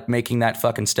life or like making that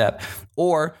fucking step.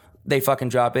 Or they fucking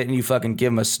drop it and you fucking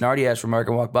give them a snarty ass remark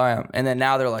and walk by them. And then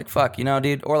now they're like, fuck, you know,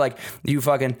 dude. Or like, you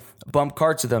fucking bump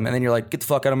carts with them and then you're like, get the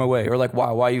fuck out of my way. Or like,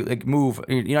 why you like move?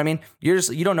 You know what I mean?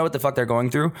 You don't know what the fuck they're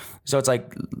going through. So it's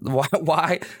like,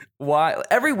 why?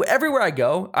 Everywhere I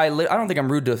go, I don't think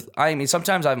I'm rude to, I mean,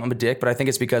 sometimes I'm a dick, but I think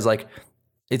it's because like,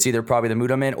 it's either probably the mood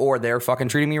I'm in or they're fucking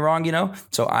treating me wrong, you know?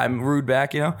 So I'm rude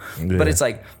back, you know? Yeah. But it's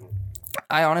like,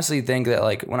 I honestly think that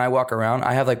like when I walk around,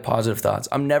 I have like positive thoughts.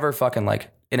 I'm never fucking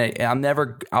like, I'm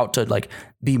never out to like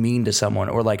be mean to someone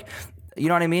or like You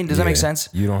know what I mean? Does that make sense?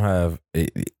 You don't have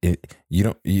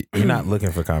you're not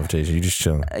looking for confrontation. You're just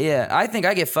chilling. Yeah, I think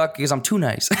I get fucked because I'm too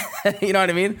nice. You know what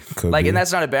I mean? Could be. And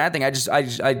that's not a bad thing.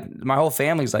 My whole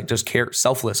family's like just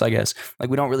selfless, I guess. Like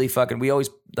we don't really we always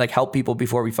like help people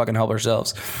before we fucking help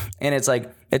ourselves. And it's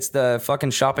like, it's the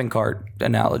fucking shopping cart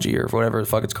analogy or whatever the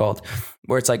fuck it's called,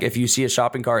 where it's like, if you see a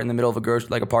shopping cart in the middle of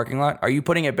a parking lot, are you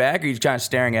putting it back or are you kind of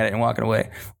staring at it and walking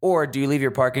away? Or do you leave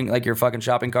your your fucking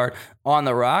shopping cart on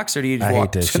the rocks, or do you just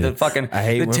walk to the fucking I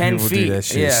hate the when 10 people feet? do that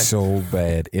shit so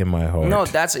bad in my heart. No,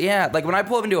 that's, like when I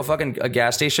pull up into a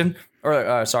gas station or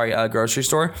a grocery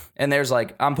store, and there's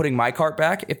like, I'm putting my cart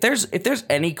back. If there's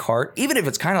any cart, even if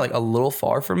it's kind of like a little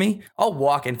far from me, I'll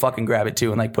walk and fucking grab it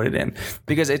too and like put it in,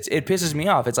 because it pisses me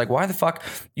off. It's like, why the fuck?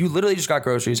 You literally just got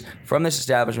groceries from this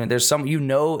establishment. There's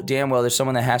damn well there's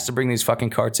someone that has to bring these fucking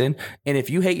carts in. And if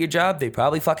you hate your job, they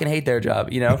probably fucking hate their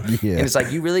job, you know? Yeah. And it's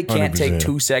like, you really can't 100%. take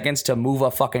 2 seconds to move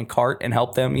a fucking cart and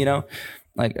help them, you know?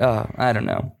 Like, I don't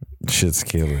know. Shit's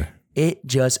killer. It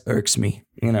just irks me,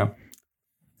 you know?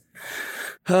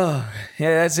 Oh,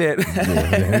 yeah, that's it.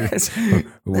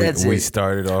 We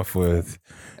started off with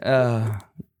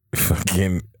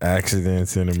fucking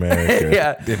accidents in America.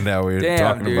 Yeah. And now we're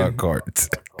talking about carts.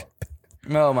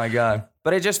 Oh my God.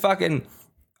 But it just fucking,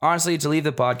 honestly, to leave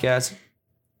the podcast,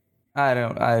 I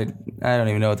don't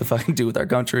even know what to fucking do with our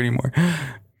country anymore.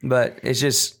 But it's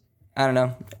just, I don't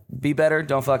know. Be better.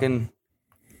 Don't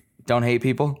hate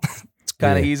people. It's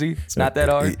kind of easy. It's not that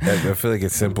hard. I feel like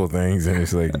it's simple things, and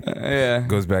it's like,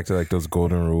 goes back to like those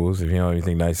golden rules. If you don't have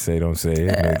anything nice to say, don't say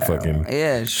it. And fucking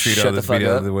treat shut others the fuck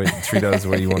up. Treat others the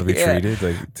way you want to be treated.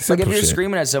 Like if you're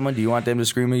screaming at someone, do you want them to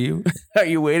scream at you? Are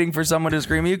you waiting for someone to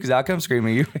scream at you? Because I'll come scream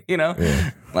at you. You know,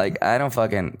 like I don't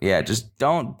fucking just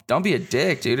don't be a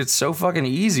dick, dude. It's so fucking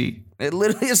easy. It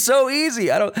literally is so easy.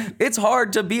 It's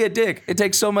hard to be a dick. It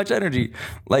takes so much energy.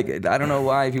 Like, I don't know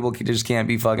why people just can't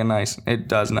be fucking nice. It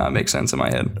does not make sense in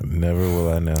my head. Never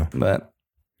will I know. But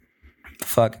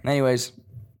fuck. Anyways,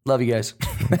 love you guys.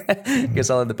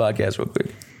 Guess I'll end the podcast real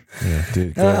quick. Yeah,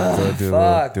 dude. Do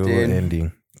a little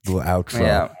ending. A little outro.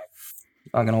 Yeah.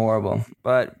 Fucking horrible.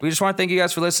 But we just want to thank you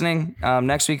guys for listening.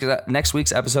 Next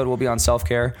week's episode will be on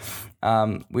self-care.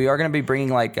 We are going to be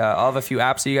bringing I'll have a few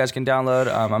apps that you guys can download.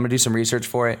 I'm going to do some research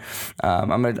for it.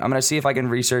 I'm going to see if I can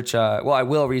research. I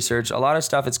will research a lot of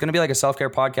stuff. It's going to be like a self-care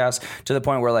podcast to the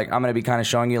point where I'm going to be kind of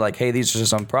showing you hey, these are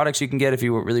some products you can get if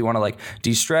you really want to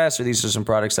de-stress, or these are some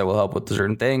products that will help with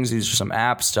certain things. These are some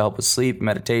apps to help with sleep,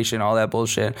 meditation, all that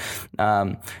bullshit.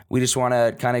 We just want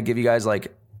to kind of give you guys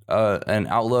an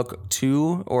outlook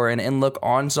to, or an in-look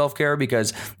on self-care,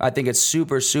 because I think it's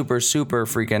super, super, super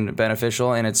freaking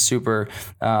beneficial, and it's super,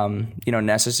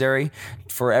 necessary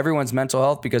for everyone's mental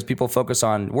health, because people focus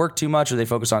on work too much, or they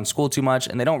focus on school too much,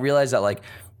 and they don't realize that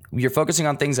you're focusing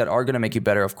on things that are going to make you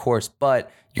better, of course,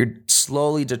 but you're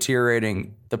slowly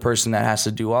deteriorating the person that has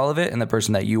to do all of it and the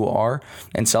person that you are.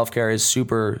 And self-care is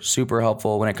super, super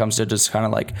helpful when it comes to just kind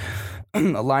of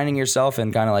aligning yourself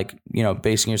and kind of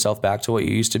basing yourself back to what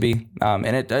you used to be. And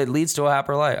it leads to a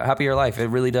happier life. It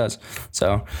really does.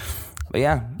 So, but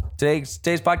yeah, today's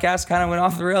podcast kind of went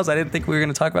off the rails. I didn't think we were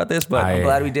going to talk about this, but I'm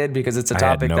glad we did, because it's a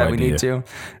topic that we need to.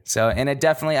 So, and it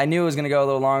definitely, I knew it was going to go a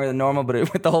little longer than normal,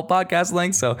 but with the whole podcast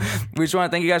length. So we just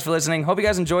want to thank you guys for listening. Hope you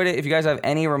guys enjoyed it. If you guys have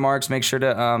any remarks, make sure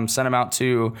to send them out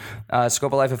to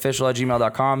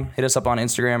scopeoflifeofficial@gmail.com. Hit us up on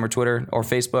Instagram or Twitter or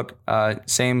Facebook.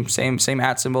 Same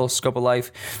 @ symbol, Scope of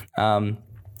Life.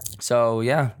 So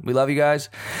yeah, we love you guys,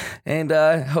 and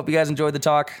hope you guys enjoyed the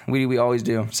talk. We always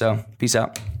do. So peace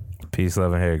out. Peace,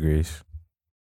 love, and hair grease.